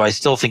 And so I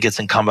still think it's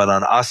incumbent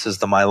on us as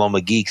the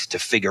myeloma geeks to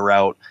figure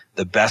out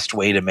the best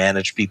way to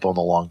manage people in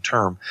the long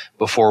term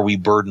before we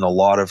burden a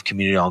lot of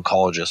community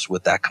oncologists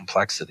with that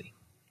complexity.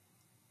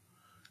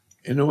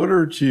 In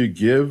order to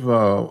give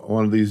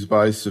one of these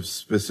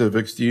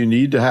bispecifics, do you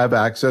need to have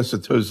access to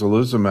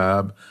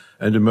tocilizumab?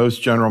 And do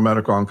most general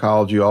medical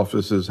oncology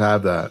offices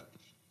have that?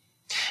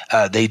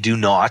 They do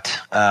not.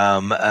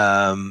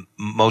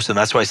 Most of them.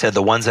 That's why I said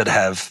the ones that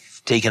have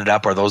taken it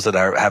up are those that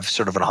have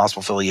sort of a hospital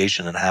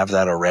affiliation and have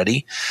that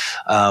already.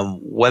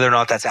 Whether or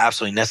not that's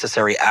absolutely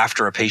necessary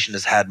after a patient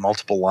has had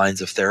multiple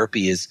lines of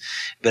therapy is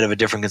a bit of a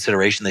different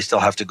consideration. They still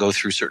have to go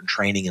through certain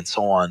training and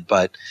so on.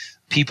 But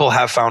people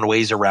have found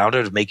ways around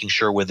it of making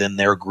sure within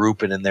their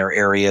group and in their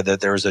area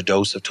that there's a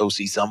dose of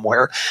toci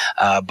somewhere.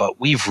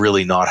 But we've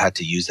really not had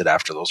to use it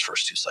after those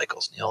first 2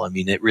 cycles, Neil. I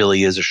mean, it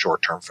really is a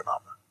short-term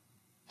phenomenon.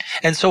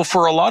 And so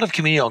for a lot of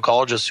community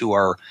oncologists who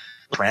are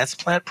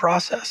transplant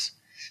process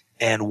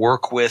and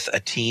work with a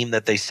team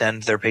that they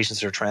send their patients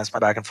to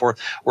transplant back and forth,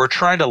 we're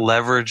trying to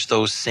leverage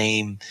those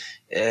same,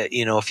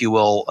 if you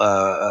will,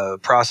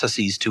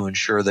 processes to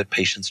ensure that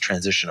patients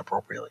transition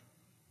appropriately.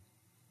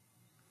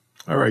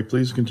 All right,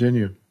 please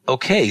continue.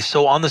 Okay,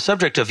 so on the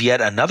subject of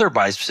yet another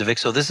bispecific,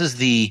 so this is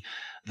the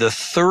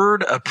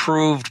third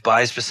approved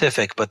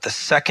bispecific, but the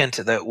second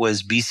that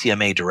was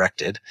BCMA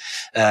directed,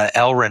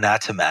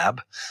 elranatamab.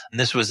 And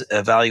this was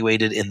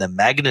evaluated in the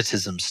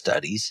magnetism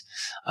studies.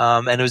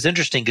 And it was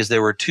interesting because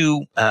there were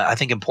two, I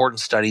think,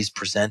 important studies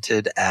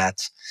presented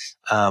at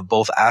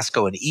both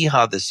ASCO and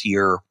EHA this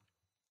year.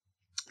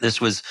 This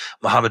was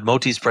Mohamed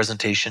Moti's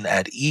presentation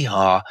at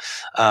EHA,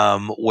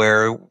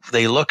 where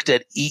they looked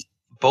at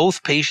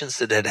both patients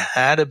that had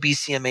had a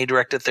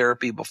BCMA-directed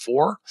therapy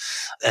before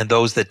and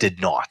those that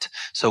did not.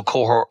 So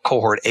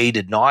cohort A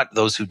did not.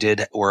 Those who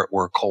did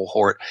were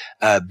cohort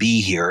B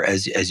here,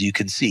 as you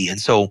can see. And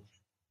so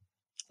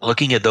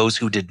looking at those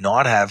who did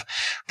not have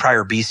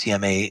prior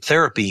BCMA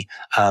therapy,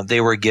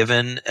 they were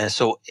given,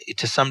 so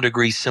to some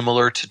degree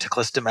similar to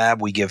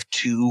teclistamab, we give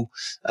two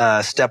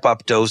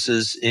step-up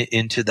doses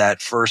into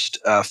that first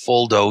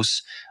full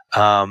dose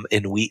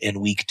in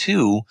week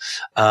 2.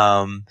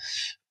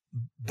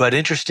 But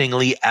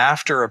interestingly,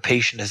 after a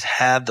patient has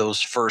had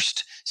those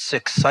first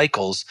 6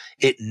 cycles,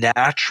 it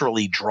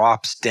naturally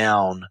drops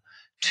down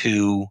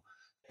to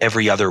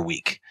every other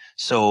week.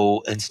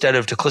 So instead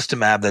of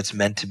teclistamab that's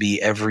meant to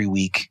be every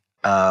week,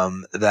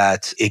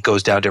 that it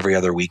goes down to every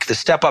other week. The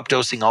step-up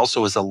dosing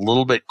also is a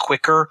little bit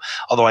quicker,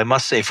 although I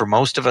must say for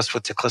most of us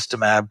with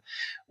teclistamab,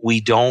 we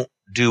don't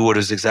do what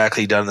is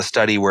exactly done in the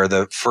study where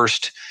the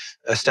first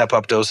a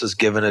step-up dose is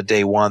given at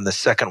day 1, the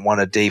second one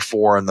at day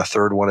 4, and the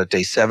third one at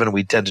day 7.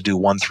 We tend to do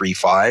 1, 3,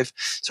 5,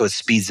 so it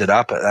speeds it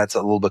up. That's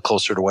a little bit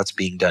closer to what's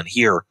being done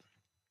here.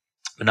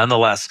 But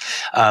nonetheless,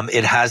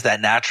 it has that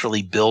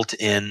naturally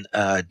built-in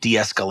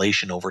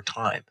de-escalation over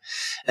time.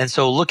 And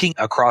so looking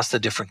across the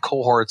different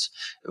cohorts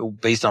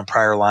based on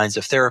prior lines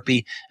of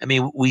therapy, I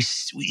mean, we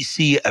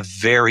see a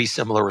very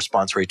similar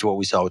response rate to what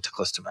we saw with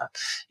teclistamab.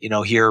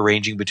 Here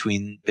ranging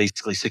between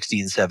basically 60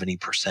 and 70%,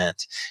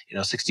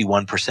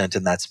 61%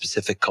 in that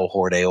specific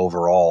cohort A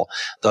overall,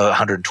 the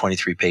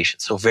 123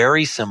 patients. So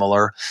very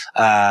similar,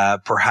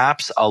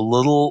 perhaps a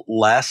little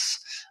less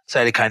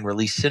cytokine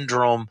release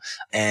syndrome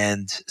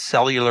and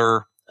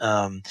cellular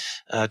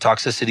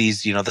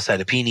toxicities, the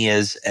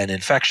cytopenias and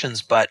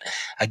infections. But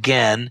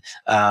again,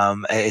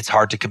 it's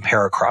hard to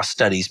compare across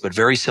studies, but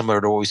very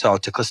similar to what we saw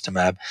with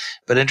teclistamab.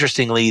 But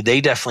interestingly, they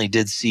definitely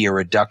did see a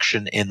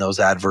reduction in those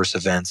adverse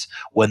events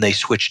when they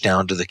switched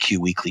down to the Q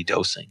weekly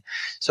dosing.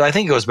 So I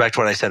think it goes back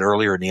to what I said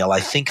earlier, Neil. I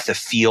think the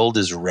field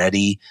is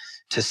ready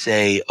to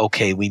say,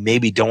 okay, we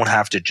maybe don't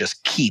have to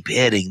just keep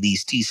hitting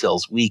these T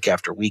cells week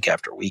after week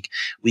after week.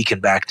 We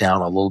can back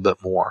down a little bit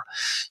more.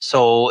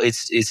 So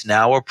it's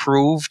now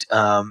approved,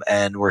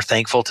 and we're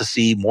thankful to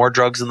see more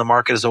drugs in the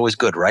market is always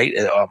good, right?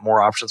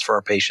 More options for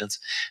our patients.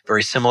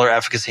 Very similar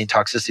efficacy and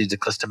toxicity to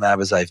teclistamab,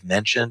 as I've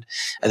mentioned.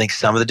 I think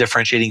some of the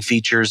differentiating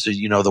features,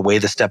 the way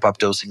the step-up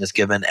dosing is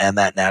given and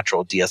that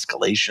natural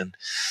de-escalation.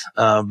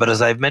 But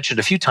as I've mentioned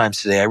a few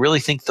times today, I really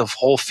think the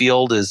whole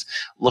field is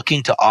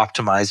looking to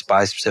optimize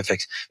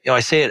bispecifics. I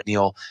say it,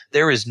 Neil,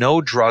 there is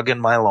no drug in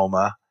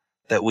myeloma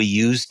that we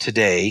use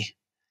today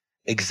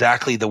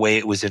exactly the way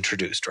it was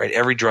introduced, right?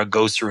 Every drug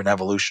goes through an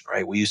evolution,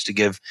 right? We used to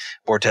give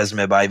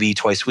bortezomib IV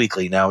twice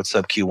weekly. Now it's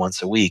sub-Q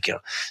once a week.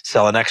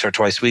 Selinexor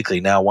twice weekly.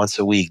 Now once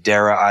a week.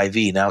 Dara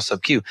IV. Now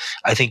sub-Q.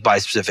 I think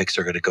bispecifics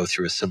are going to go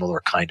through a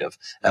similar kind of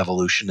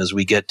evolution as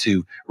we get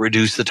to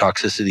reduce the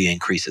toxicity,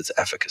 increase its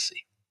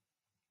efficacy.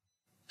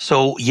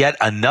 So yet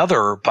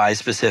another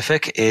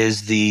bispecific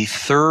is the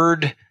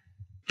third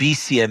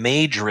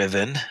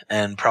BCMA-driven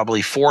and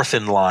probably fourth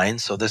in line,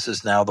 so this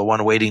is now the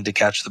one waiting to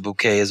catch the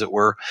bouquet, as it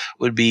were,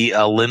 would be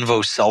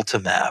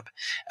linvoseltamab.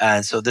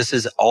 And so this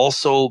is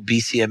also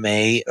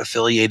BCMA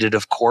affiliated,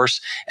 of course,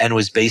 and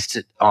was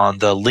based on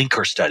the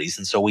linker studies.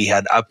 And so we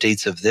had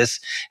updates of this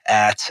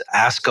at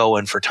ASCO,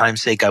 and for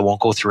time's sake, I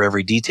won't go through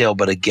every detail,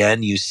 but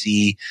again, you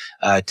see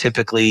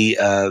typically,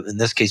 in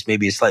this case,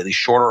 maybe a slightly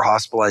shorter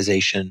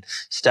hospitalization,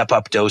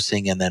 step-up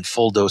dosing, and then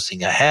full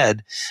dosing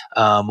ahead,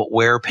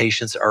 where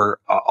patients are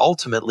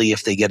ultimately,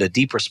 if they get a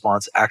deep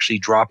response, actually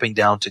dropping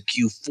down to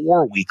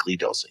Q4 weekly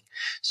dosing.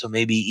 So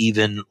maybe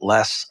even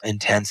less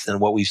intense than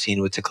what we've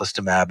seen with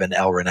teclistamab and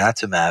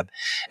elranatamab.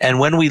 And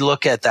when we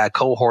look at that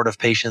cohort of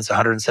patients,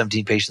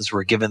 117 patients who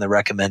were given the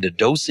recommended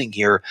dosing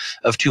here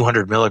of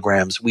 200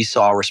 milligrams, we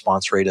saw a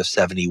response rate of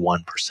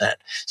 71%.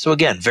 So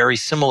again, very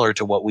similar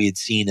to what we had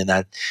seen in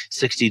that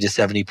 60 to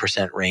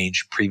 70%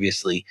 range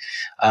previously.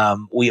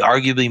 We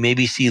arguably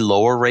maybe see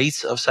lower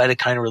rates of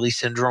cytokine release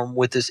syndrome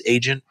with this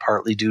agent,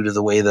 partly due to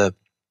the way the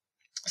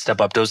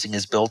step-up dosing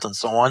is built and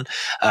so on.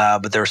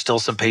 But there are still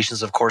some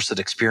patients, of course, that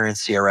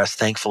experience CRS.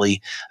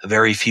 Thankfully,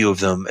 very few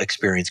of them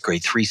experience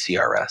grade 3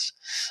 CRS.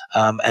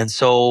 And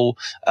so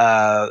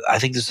I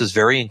think this is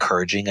very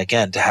encouraging.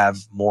 Again, to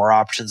have more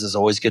options is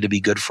always going to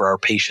be good for our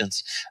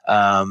patients.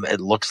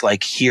 It looks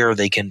like here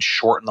they can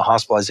shorten the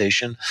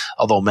hospitalization,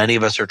 although many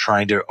of us are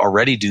trying to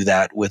already do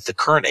that with the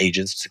current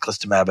agents,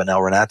 teclistamab and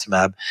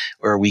elranatamab,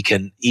 where we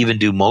can even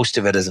do most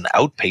of it as an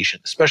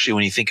outpatient, especially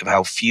when you think of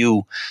how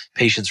few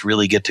patients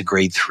really get to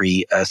grade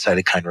grade 3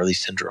 cytokine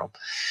release syndrome.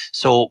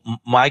 So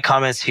my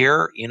comments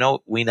here,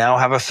 we now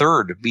have a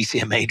third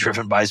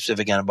BCMA-driven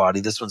bispecific antibody.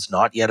 This one's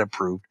not yet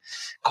approved.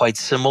 Quite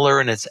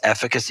similar in its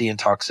efficacy and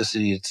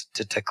toxicity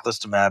to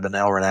teclistamab and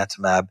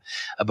elranatamab,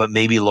 but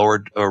maybe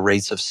lower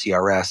rates of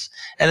CRS.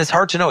 And it's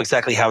hard to know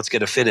exactly how it's going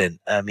to fit in.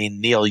 I mean,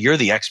 Neil, you're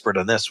the expert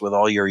on this with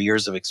all your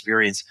years of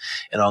experience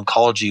in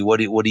oncology. What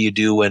do you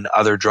do when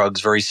other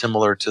drugs very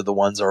similar to the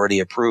ones already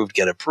approved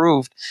get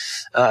approved?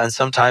 And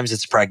sometimes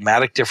it's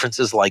pragmatic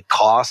differences like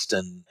cost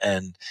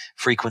and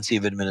frequency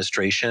of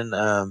administration,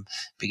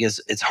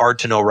 because it's hard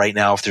to know right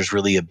now if there's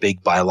really a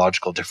big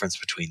biological difference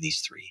between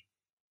these three.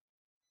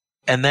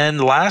 And then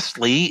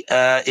lastly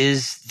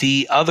is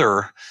the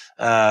other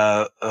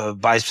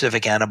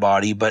bispecific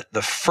antibody, but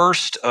the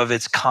first of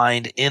its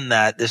kind in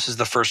that this is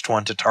the first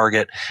one to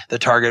target the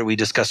target we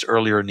discussed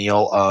earlier,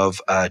 Neil,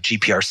 of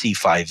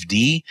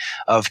GPRC5D,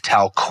 of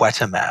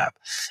talquetamab.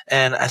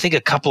 And I think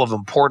a couple of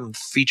important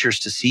features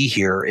to see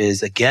here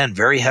is, again,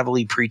 very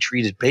heavily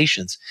pretreated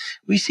patients.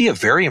 We see a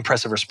very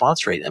impressive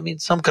response rate. I mean,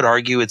 some could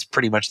argue it's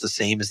pretty much the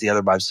same as the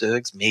other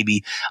bispecifics,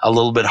 maybe a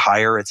little bit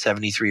higher at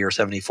 73 or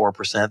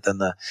 74% than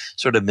the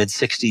sort of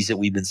mid-60s that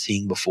we've been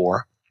seeing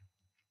before.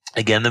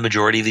 Again, the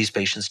majority of these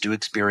patients do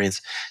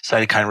experience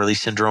cytokine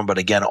release syndrome, but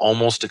again,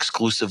 almost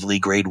exclusively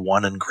grade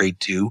 1 and grade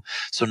 2.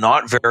 So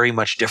not very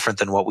much different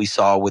than what we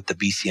saw with the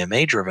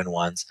BCMA-driven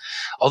ones.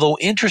 Although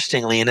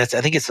interestingly, and I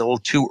think it's a little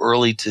too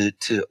early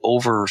to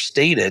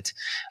overstate it,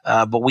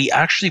 but we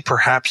actually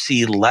perhaps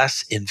see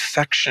less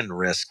infection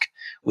risk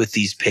with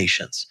these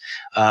patients.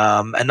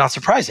 And not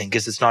surprising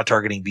because it's not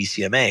targeting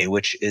BCMA,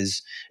 which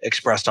is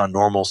expressed on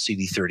normal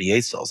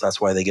CD38 cells. That's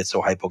why they get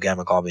so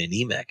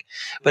hypogammaglobulinemic.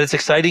 But it's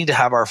exciting to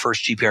have our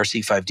first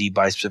GPRC5D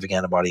bispecific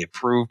antibody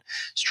approved,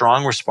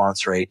 strong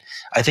response rate.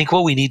 I think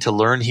what we need to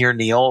learn here,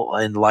 Neil,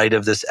 in light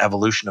of this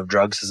evolution of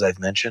drugs, as I've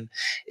mentioned,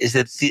 is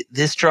that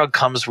this drug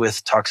comes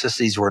with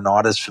toxicities we're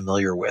not as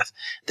familiar with.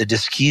 The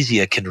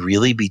dysgeusia can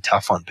really be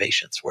tough on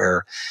patients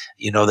where,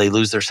 they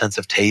lose their sense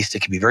of taste.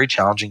 It can be very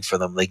challenging for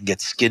them. They can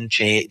get skin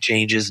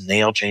changes,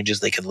 nail changes.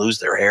 They can lose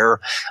their hair.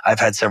 I've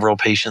had several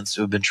patients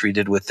who have been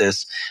treated with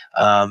this,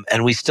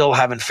 and we still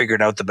haven't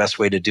figured out the best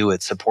way to do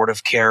it.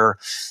 Supportive care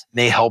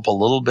may help a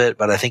little bit,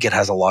 but I think it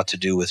has a lot to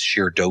do with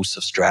sheer dose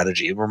of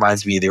strategy. It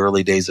reminds me of the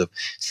early days of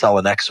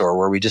selinexor,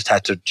 where we just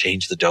had to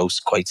change the dose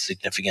quite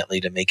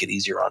significantly to make it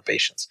easier on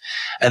patients.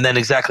 And then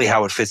exactly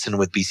how it fits in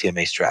with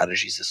BCMA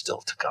strategies is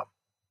still to come.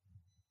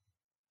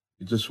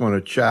 I just want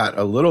to chat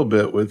a little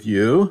bit with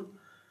you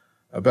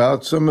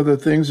about some of the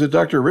things that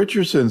Dr.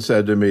 Richardson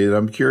said to me that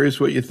I'm curious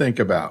what you think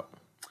about.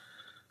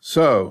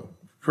 So,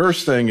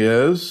 first thing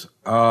is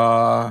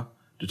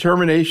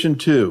determination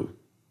 2.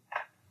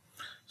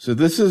 So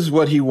this is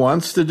what he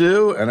wants to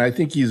do, and I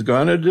think he's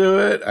going to do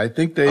it. I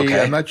think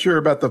I'm not sure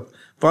about the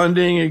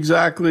funding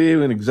exactly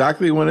and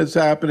exactly when it's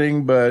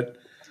happening, but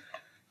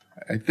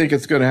I think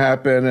it's going to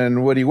happen.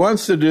 And what he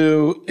wants to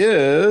do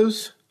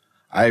is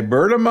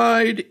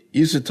iberdomide,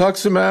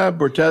 isatuximab,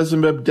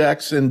 bortezomib,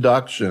 dex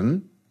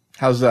induction.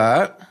 How's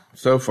that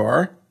so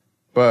far?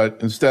 But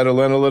instead of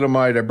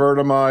lenalidomide,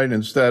 iberdomide,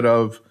 instead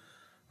of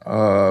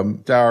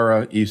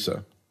Dara,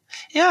 Isa.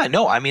 Yeah,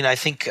 no, I mean, I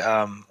think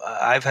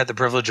I've had the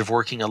privilege of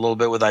working a little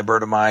bit with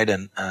iberdomide,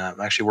 and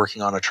I'm actually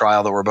working on a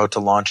trial that we're about to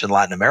launch in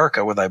Latin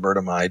America with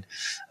iberdomide.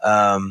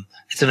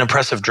 It's an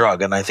impressive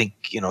drug, and I think,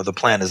 the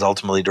plan is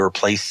ultimately to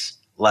replace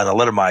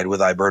lenalidomide with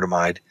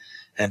iberdomide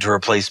and to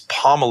replace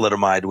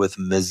pomalidomide with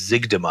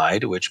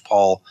mezigdomide, which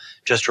Paul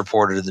just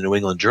reported in the New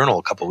England Journal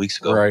a couple of weeks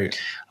ago. Right.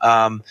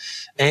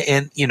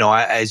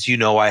 As you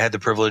know, I had the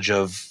privilege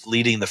of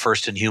leading the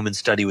first in human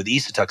study with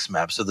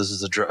isatuximab. So this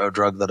is a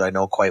drug that I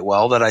know quite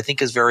well that I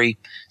think is very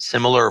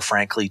similar,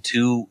 frankly,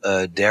 to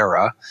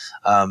Dara.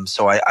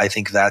 So I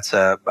think that's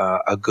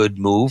a good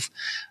move.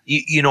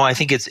 I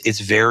think it's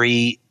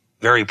very,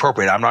 very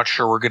appropriate. I'm not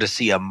sure we're going to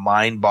see a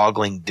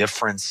mind-boggling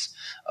difference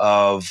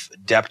of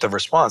depth of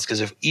response, because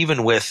if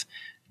even with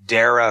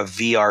Dara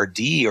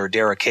VRD or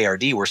Dara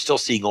KRD, we're still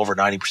seeing over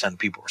 90% of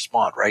people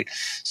respond, right?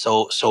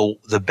 So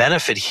the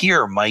benefit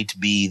here might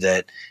be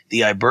that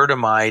the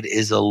iberdomide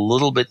is a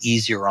little bit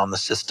easier on the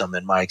system,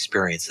 in my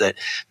experience, that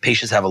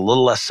patients have a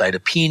little less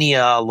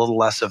cytopenia, a little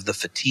less of the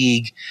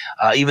fatigue,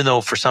 even though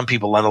for some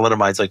people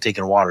lenalidomide is like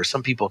taking water.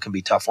 Some people can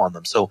be tough on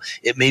them. So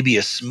it may be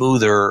a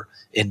smoother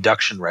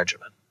induction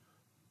regimen.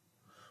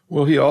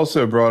 Well, he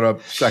also brought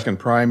up second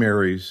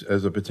primaries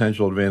as a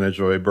potential advantage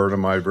of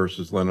iberdomide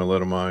versus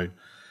lenalidomide.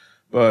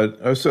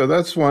 But so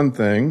that's one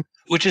thing.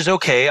 Which is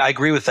okay. I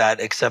agree with that,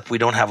 except we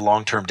don't have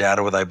long-term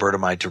data with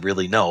iberdomide to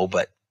really know,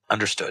 but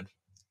understood.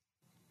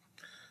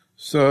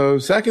 So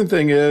second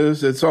thing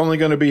is it's only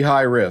going to be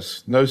high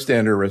risk, no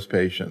standard risk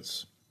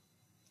patients.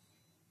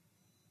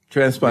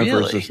 Transplant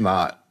versus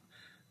not.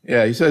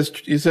 Yeah, he says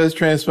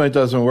transplant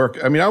doesn't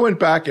work. I mean, I went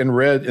back and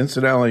read,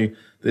 incidentally,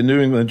 the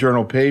New England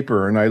Journal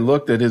paper, and I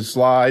looked at his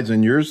slides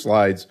and your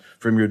slides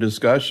from your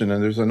discussion,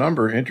 and there's a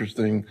number of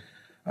interesting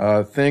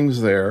things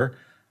there.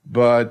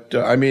 But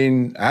I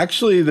mean,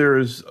 actually,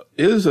 is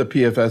a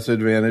PFS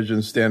advantage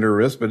in standard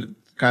risk, but it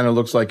kind of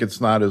looks like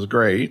it's not as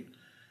great.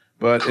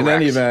 But in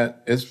any event,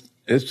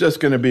 it's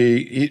just going to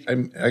be,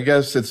 I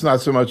guess it's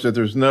not so much that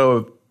there's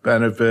no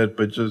benefit,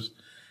 but just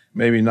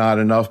maybe not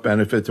enough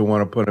benefit to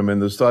want to put him in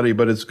the study,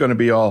 but it's going to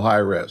be all high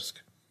risk.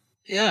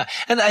 Yeah.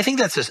 And I think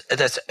that's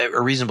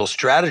a reasonable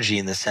strategy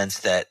in the sense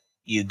that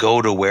you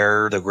go to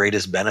where the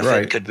greatest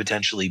benefit could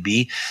potentially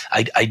be.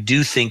 I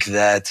do think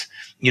that,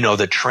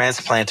 the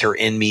transplanter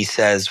in me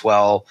says,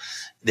 well,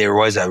 there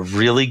was a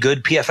really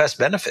good PFS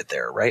benefit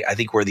there, right? I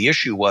think where the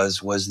issue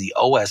was the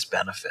OS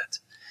benefit,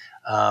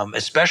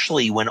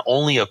 especially when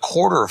only a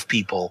quarter of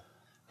people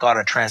got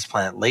a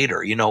transplant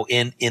later.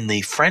 In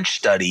the French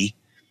study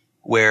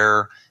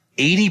where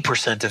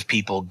 80% of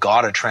people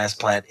got a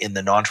transplant in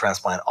the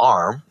non-transplant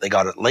arm, they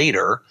got it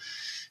later.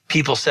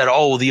 People said,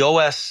 the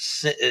OS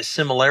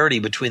similarity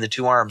between the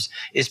two arms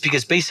is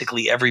because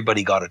basically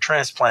everybody got a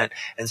transplant.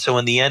 And so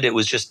in the end, it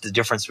was just the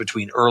difference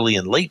between early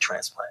and late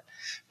transplant.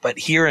 But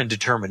here in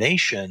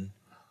determination,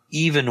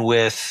 even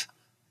with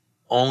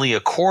only a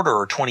quarter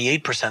or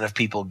 28% of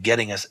people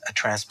getting a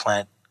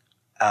transplant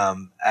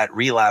at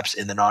relapse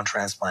in the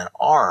non-transplant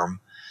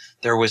arm,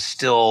 there was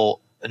still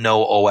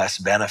no OS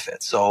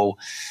benefit. So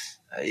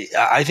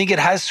I think it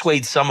has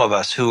swayed some of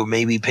us who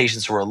maybe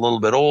patients who are a little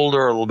bit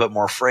older, a little bit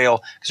more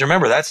frail. Because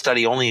remember, that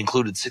study only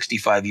included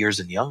 65 years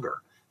and younger.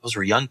 Those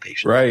were young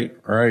patients.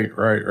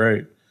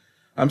 Right.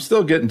 I'm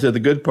still getting to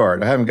the good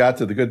part. I haven't got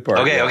to the good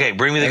part yet. Okay.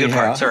 Bring me the good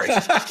part. Sorry.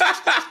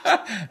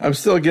 I'm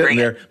still getting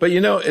there. But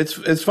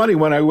it's funny.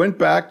 When I went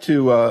back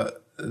to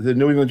the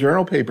New England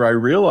Journal paper, I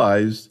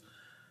realized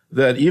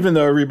that even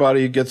though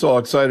everybody gets all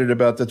excited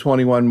about the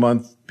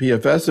 21-month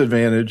PFS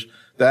advantage,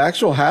 the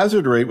actual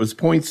hazard rate was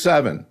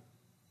 0.7.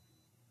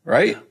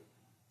 Right?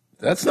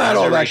 That's not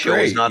all that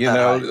great.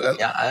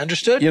 Yeah, I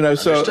understood.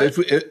 So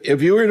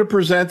if you were to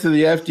present to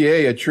the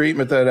FDA a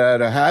treatment that had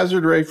a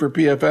hazard rate for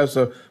PFS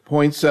of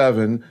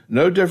 0.7,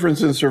 no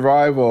difference in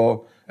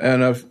survival,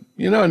 and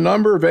a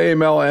number of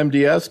AML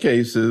MDS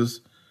cases,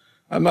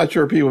 I'm not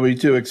sure people would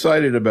be too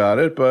excited about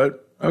it,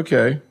 but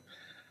okay.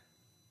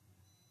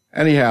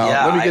 Anyhow,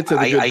 let me get to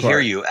the good part. I hear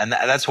you. And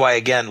that's why,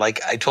 again,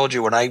 like I told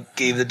you when I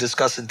gave the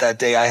discussant that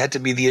day, I had to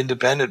be the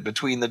independent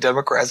between the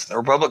Democrats and the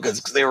Republicans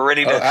because they were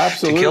ready to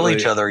kill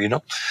each other,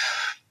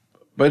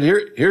 But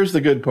here's the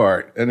good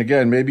part. And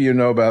again, maybe you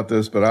know about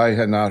this, but I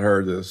had not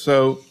heard this.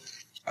 So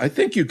I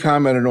think you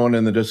commented on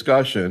in the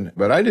discussion,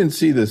 but I didn't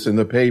see this in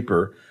the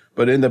paper.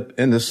 But in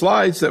the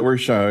slides that were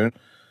shown,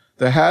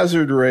 the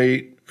hazard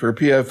rate for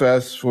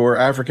PFS for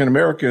African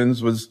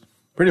Americans was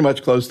pretty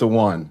much close to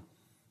 1.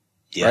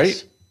 Yes.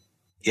 Right?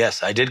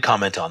 Yes, I did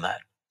comment on that.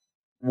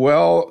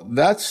 Well,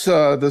 that's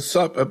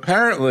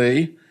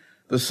apparently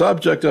the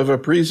subject of a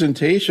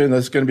presentation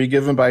that's going to be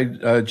given by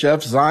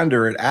Jeff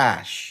Zonder at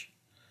ASH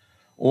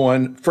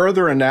on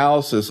further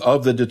analysis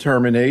of the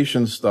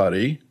determination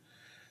study.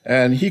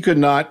 And he could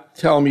not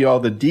tell me all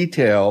the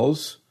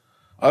details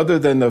other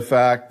than the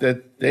fact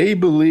that they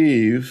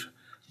believe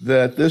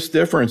that this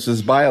difference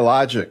is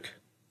biologic.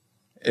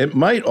 It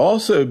might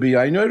also be,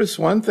 I noticed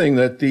one thing,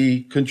 that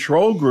the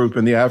control group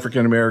in the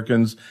African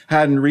Americans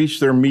hadn't reached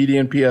their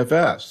median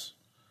PFS.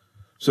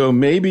 So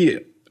maybe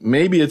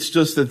it's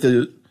just that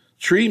the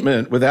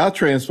treatment without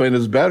transplant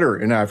is better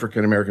in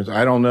African Americans.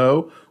 I don't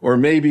know. Or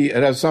maybe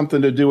it has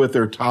something to do with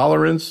their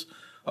tolerance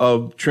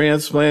of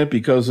transplant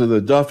because of the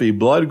Duffy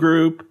blood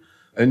group.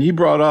 And he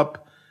brought up,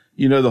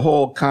 the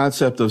whole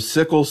concept of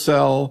sickle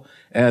cell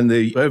and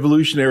the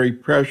evolutionary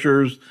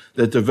pressures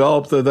that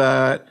developed of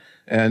that,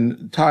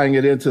 and tying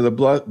it into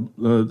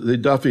the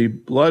Duffy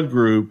blood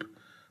group.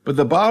 But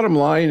the bottom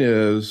line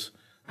is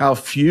how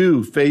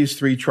few phase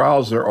 3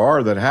 trials there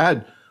are that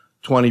had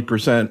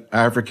 20%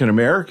 African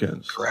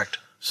Americans. Correct.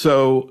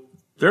 So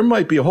there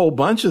might be a whole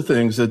bunch of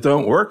things that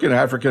don't work in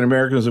African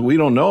Americans that we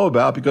don't know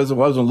about because it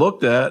wasn't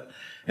looked at.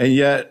 And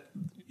yet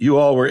you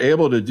all were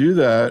able to do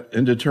that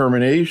in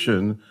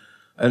determination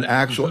and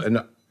and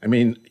I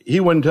mean, he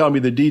wouldn't tell me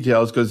the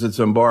details because it's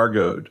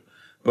embargoed,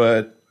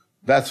 but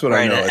that's what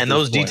I know. And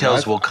those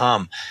details will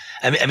come.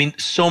 I mean,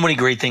 so many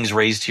great things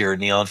raised here,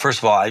 Neil. And first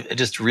of all, I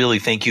just really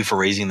thank you for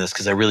raising this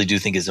because I really do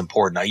think it's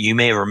important. Now, you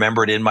may have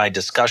remembered in my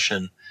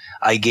discussion,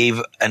 I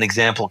gave an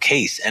example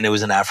case, and it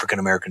was an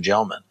African-American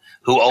gentleman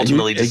who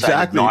ultimately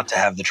decided not to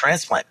have the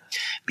transplant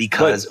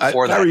because I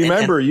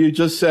remember you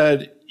just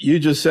said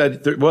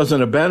there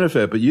wasn't a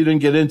benefit, but you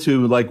didn't get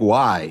into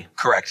why.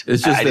 Correct.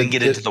 It's just I didn't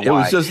get into the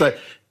why.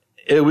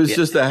 It was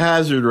just a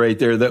hazard rate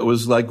there that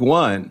was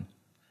 1.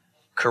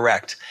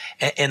 Correct.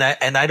 And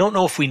I don't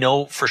know if we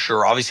know for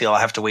sure. Obviously, I'll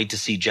have to wait to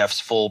see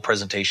Jeff's full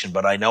presentation,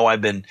 but I know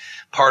I've been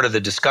part of the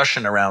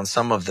discussion around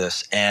some of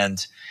this,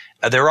 and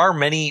there are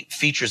many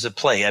features at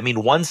play. I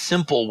mean, one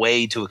simple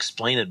way to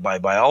explain it by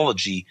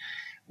biology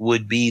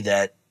would be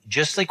that,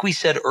 just like we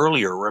said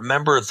earlier,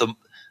 remember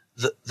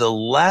the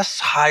less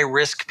high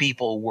risk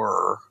people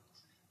were,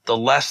 the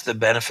less the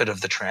benefit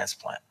of the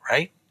transplant,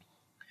 right?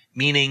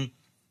 Meaning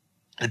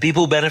the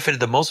people who benefited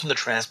the most from the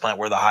transplant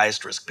were the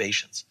highest risk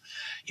patients.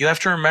 You have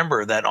to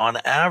remember that on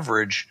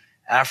average,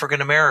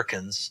 African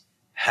Americans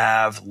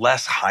have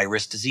less high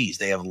risk disease.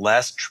 They have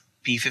less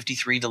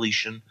P53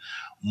 deletion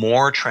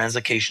more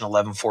translocation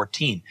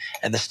 1114.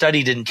 And the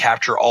study didn't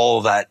capture all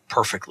of that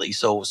perfectly.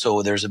 So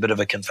there's a bit of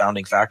a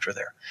confounding factor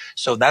there.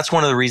 So that's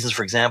one of the reasons,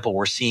 for example,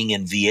 we're seeing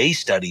in VA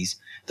studies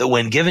that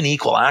when given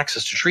equal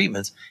access to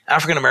treatments,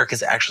 African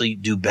Americans actually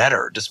do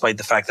better, despite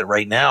the fact that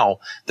right now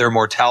their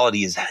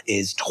mortality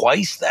is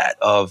twice that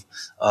of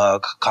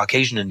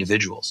Caucasian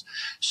individuals.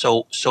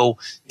 So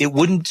it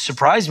wouldn't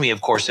surprise me,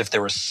 of course, if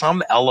there was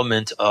some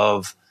element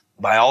of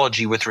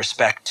biology with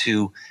respect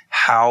to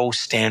how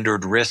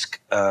standard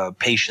risk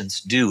patients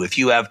do. If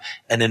you have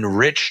an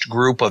enriched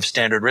group of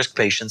standard risk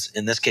patients,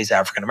 in this case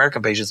African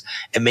American patients,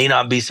 it may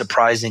not be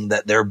surprising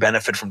that their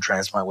benefit from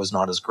transplant was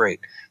not as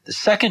great. The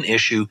second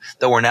issue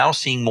that we're now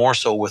seeing more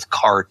so with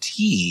CAR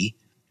T,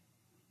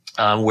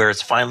 where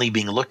it's finally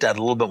being looked at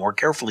a little bit more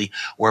carefully,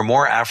 where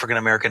more African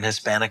American,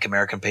 Hispanic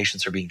American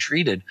patients are being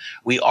treated,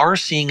 we are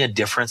seeing a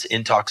difference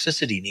in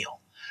toxicity, Neil.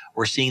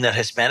 We're seeing that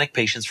Hispanic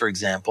patients, for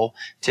example,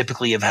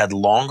 typically have had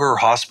longer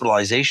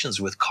hospitalizations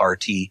with CAR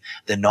T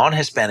than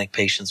non-Hispanic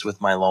patients with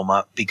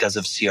myeloma because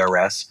of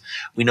CRS.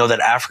 We know that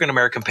African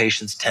American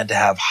patients tend to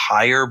have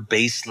higher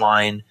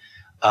baseline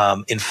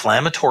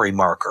inflammatory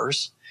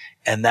markers,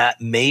 and that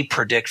may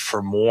predict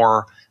for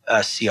more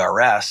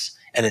CRS.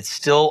 And it's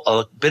still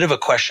a bit of a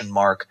question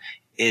mark.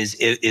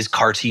 Is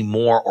CAR T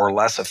more or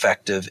less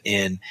effective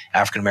in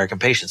African American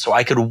patients? So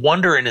I could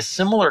wonder, in a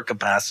similar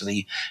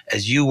capacity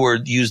as you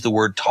use the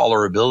word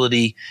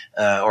tolerability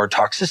or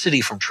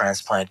toxicity from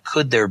transplant,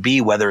 could there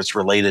be, whether it's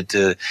related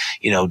to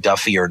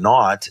Duffy or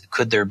not,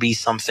 could there be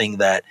something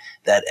that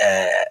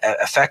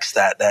affects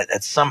that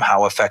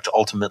somehow affect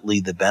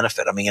ultimately the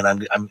benefit? I mean,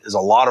 there's a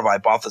lot of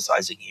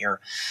hypothesizing here,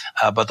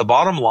 but the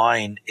bottom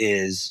line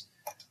is,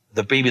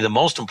 maybe the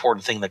most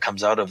important thing that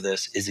comes out of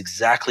this is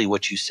exactly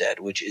what you said,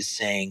 which is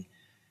saying,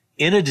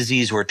 in a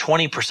disease where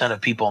 20%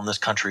 of people in this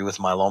country with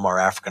myeloma are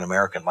African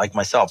American, like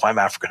myself, I'm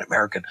African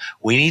American,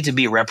 we need to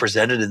be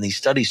represented in these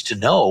studies to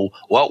know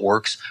what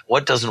works,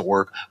 what doesn't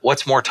work,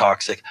 what's more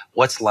toxic,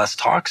 what's less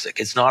toxic.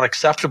 It's not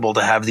acceptable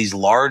to have these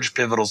large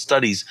pivotal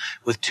studies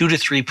with 2 to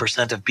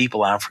 3% of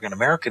people African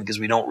American, because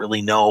we don't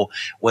really know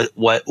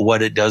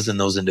what it does in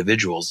those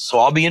individuals. So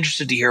I'll be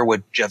interested to hear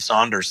what Jeff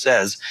Saunders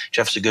says.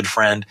 Jeff's a good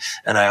friend,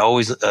 and I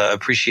always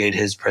appreciate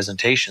his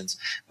presentations.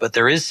 But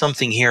there is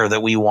something here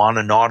that we want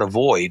to not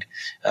avoid,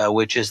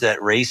 which is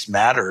that race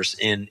matters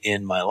in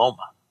myeloma.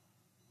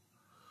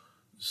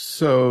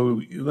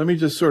 So let me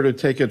just sort of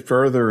take it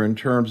further in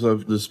terms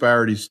of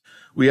disparities.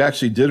 We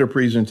actually did a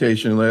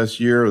presentation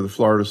last year of the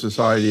Florida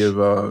Society of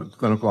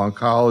Clinical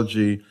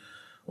Oncology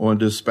on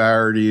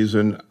disparities,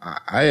 and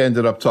I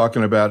ended up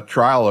talking about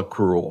trial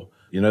accrual.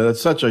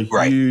 That's such a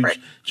huge,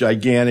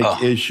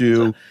 gigantic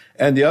issue.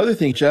 And the other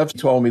thing Jeff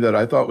told me that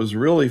I thought was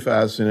really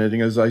fascinating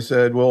is I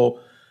said, well,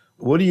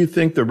 what do you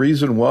think the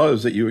reason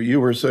was that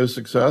you were so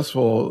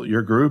successful,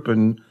 your group,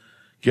 in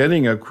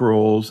getting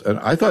accruals? And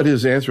I thought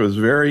his answer was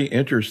very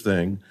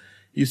interesting.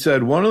 He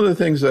said one of the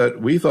things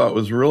that we thought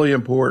was really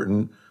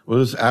important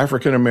was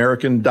African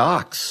American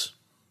docs.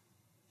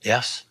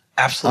 Yes,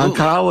 absolutely.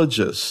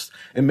 Oncologists.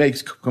 It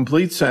makes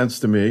complete sense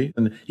to me.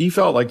 And he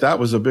felt like that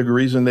was a big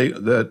reason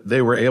that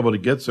they were able to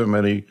get so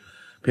many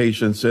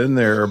patients in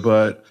there.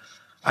 But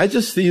I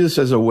just see this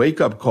as a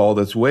wake-up call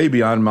that's way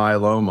beyond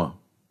myeloma.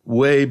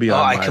 Way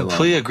beyond I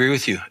completely agree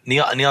with you.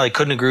 Neil, I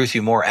couldn't agree with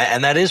you more.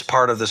 And that is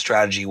part of the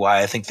strategy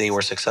why I think they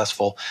were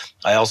successful.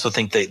 I also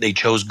think they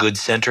chose good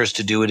centers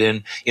to do it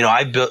in.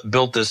 I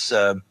built this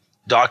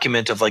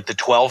document of like the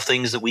 12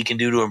 things that we can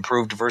do to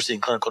improve diversity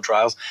in clinical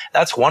trials.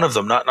 That's one of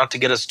them, not to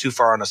get us too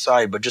far on a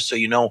side, but just so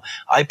you know,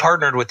 I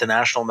partnered with the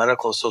National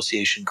Medical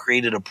Association,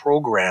 created a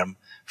program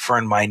for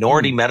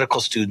minority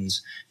medical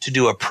students to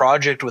do a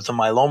project with a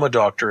myeloma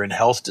doctor in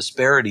health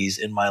disparities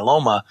in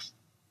myeloma.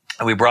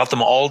 And we brought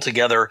them all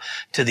together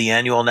to the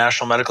annual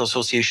National Medical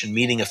Association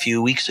meeting a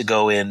few weeks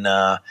ago in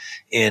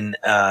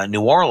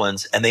New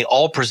Orleans, and they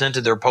all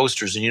presented their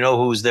posters. And you know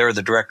who was there?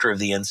 The director of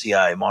the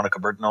NCI, Monica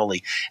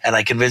Bertinoli. And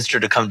I convinced her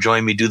to come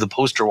join me do the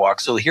poster walk.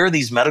 So here are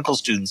these medical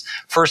students,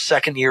 first,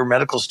 second year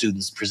medical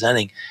students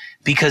presenting,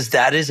 because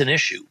that is an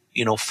issue.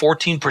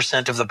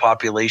 14% of the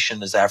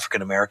population is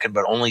African American,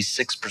 but only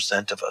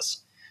 6% of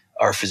us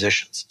are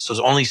physicians.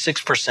 So only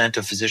 6%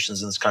 of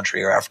physicians in this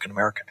country are African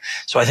American.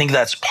 So I think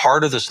that's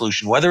part of the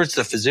solution, whether it's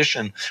the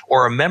physician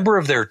or a member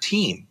of their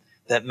team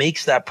that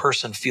makes that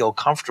person feel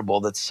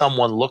comfortable that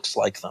someone looks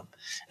like them.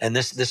 And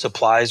this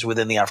applies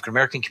within the African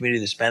American community,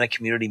 the Hispanic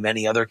community,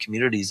 many other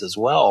communities as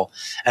well.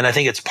 And I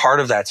think it's part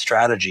of that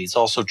strategy. It's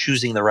also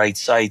choosing the right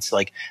sites.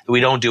 Like, we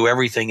don't do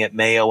everything at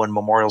Mayo and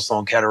Memorial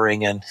Sloan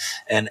Kettering and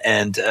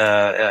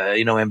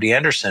MD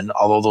Anderson,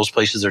 although those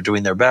places are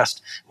doing their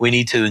best. We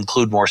need to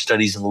include more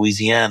studies in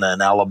Louisiana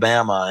and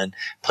Alabama and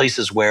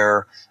places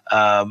where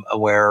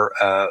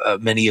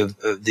many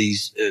of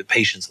these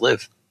patients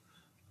live.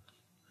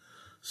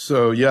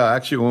 So, yeah,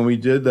 actually, when we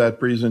did that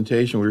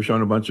presentation, we were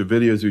showing a bunch of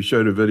videos. We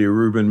showed a video of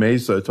Ruben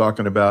Mesa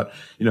talking about,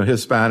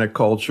 Hispanic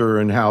culture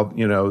and how,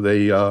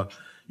 they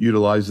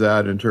utilize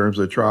that in terms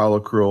of trial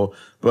accrual.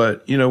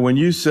 But, when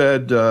you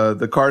said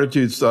the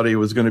Cartitude study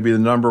was going to be the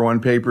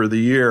 #1 paper of the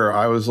year,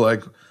 I was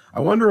like, I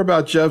wonder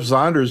about Jeff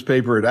Zonder's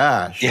paper at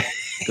ASH. Yeah,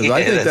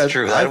 I think that's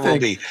true. That will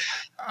be.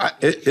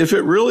 If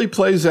it really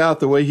plays out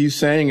the way he's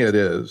saying it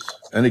is,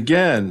 and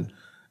again,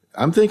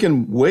 I'm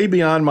thinking way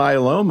beyond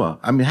myeloma.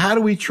 I mean, how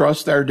do we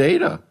trust our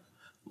data?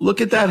 Look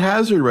at that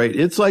hazard rate.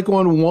 It's like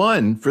on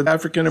 1 for the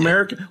African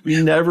American.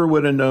 We never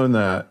would have known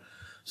that.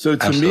 So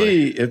to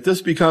me, if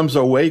this becomes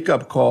a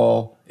wake-up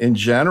call in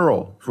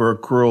general for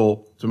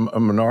accrual to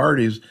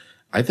minorities,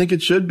 I think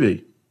it should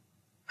be.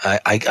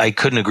 I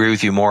couldn't agree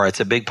with you more. It's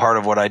a big part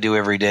of what I do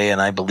every day,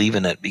 and I believe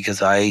in it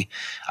because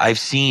I've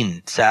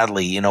seen,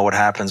 sadly, what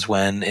happens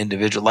when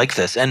individuals like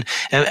this. And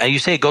you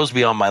say it goes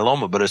beyond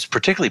myeloma, but it's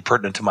particularly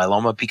pertinent to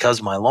myeloma because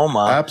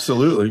myeloma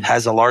absolutely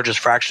has the largest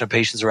fraction of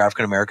patients who are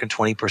African American,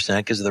 20%,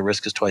 because the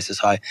risk is twice as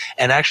high.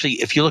 And actually,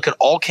 if you look at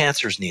all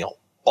cancers, Neil,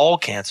 all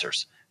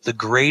cancers, the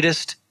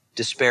greatest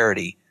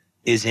disparity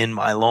is in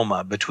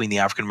myeloma between the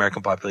African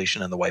American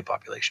population and the white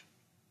population.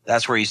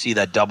 That's where you see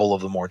that double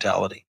of the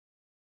mortality.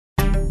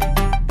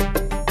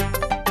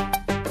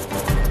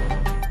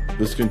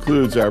 This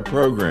concludes our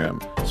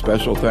program.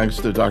 Special thanks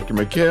to Dr.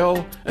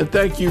 Mikhael, and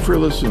thank you for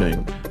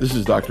listening. This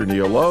is Dr.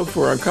 Neil Love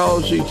for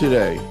Oncology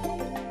Today.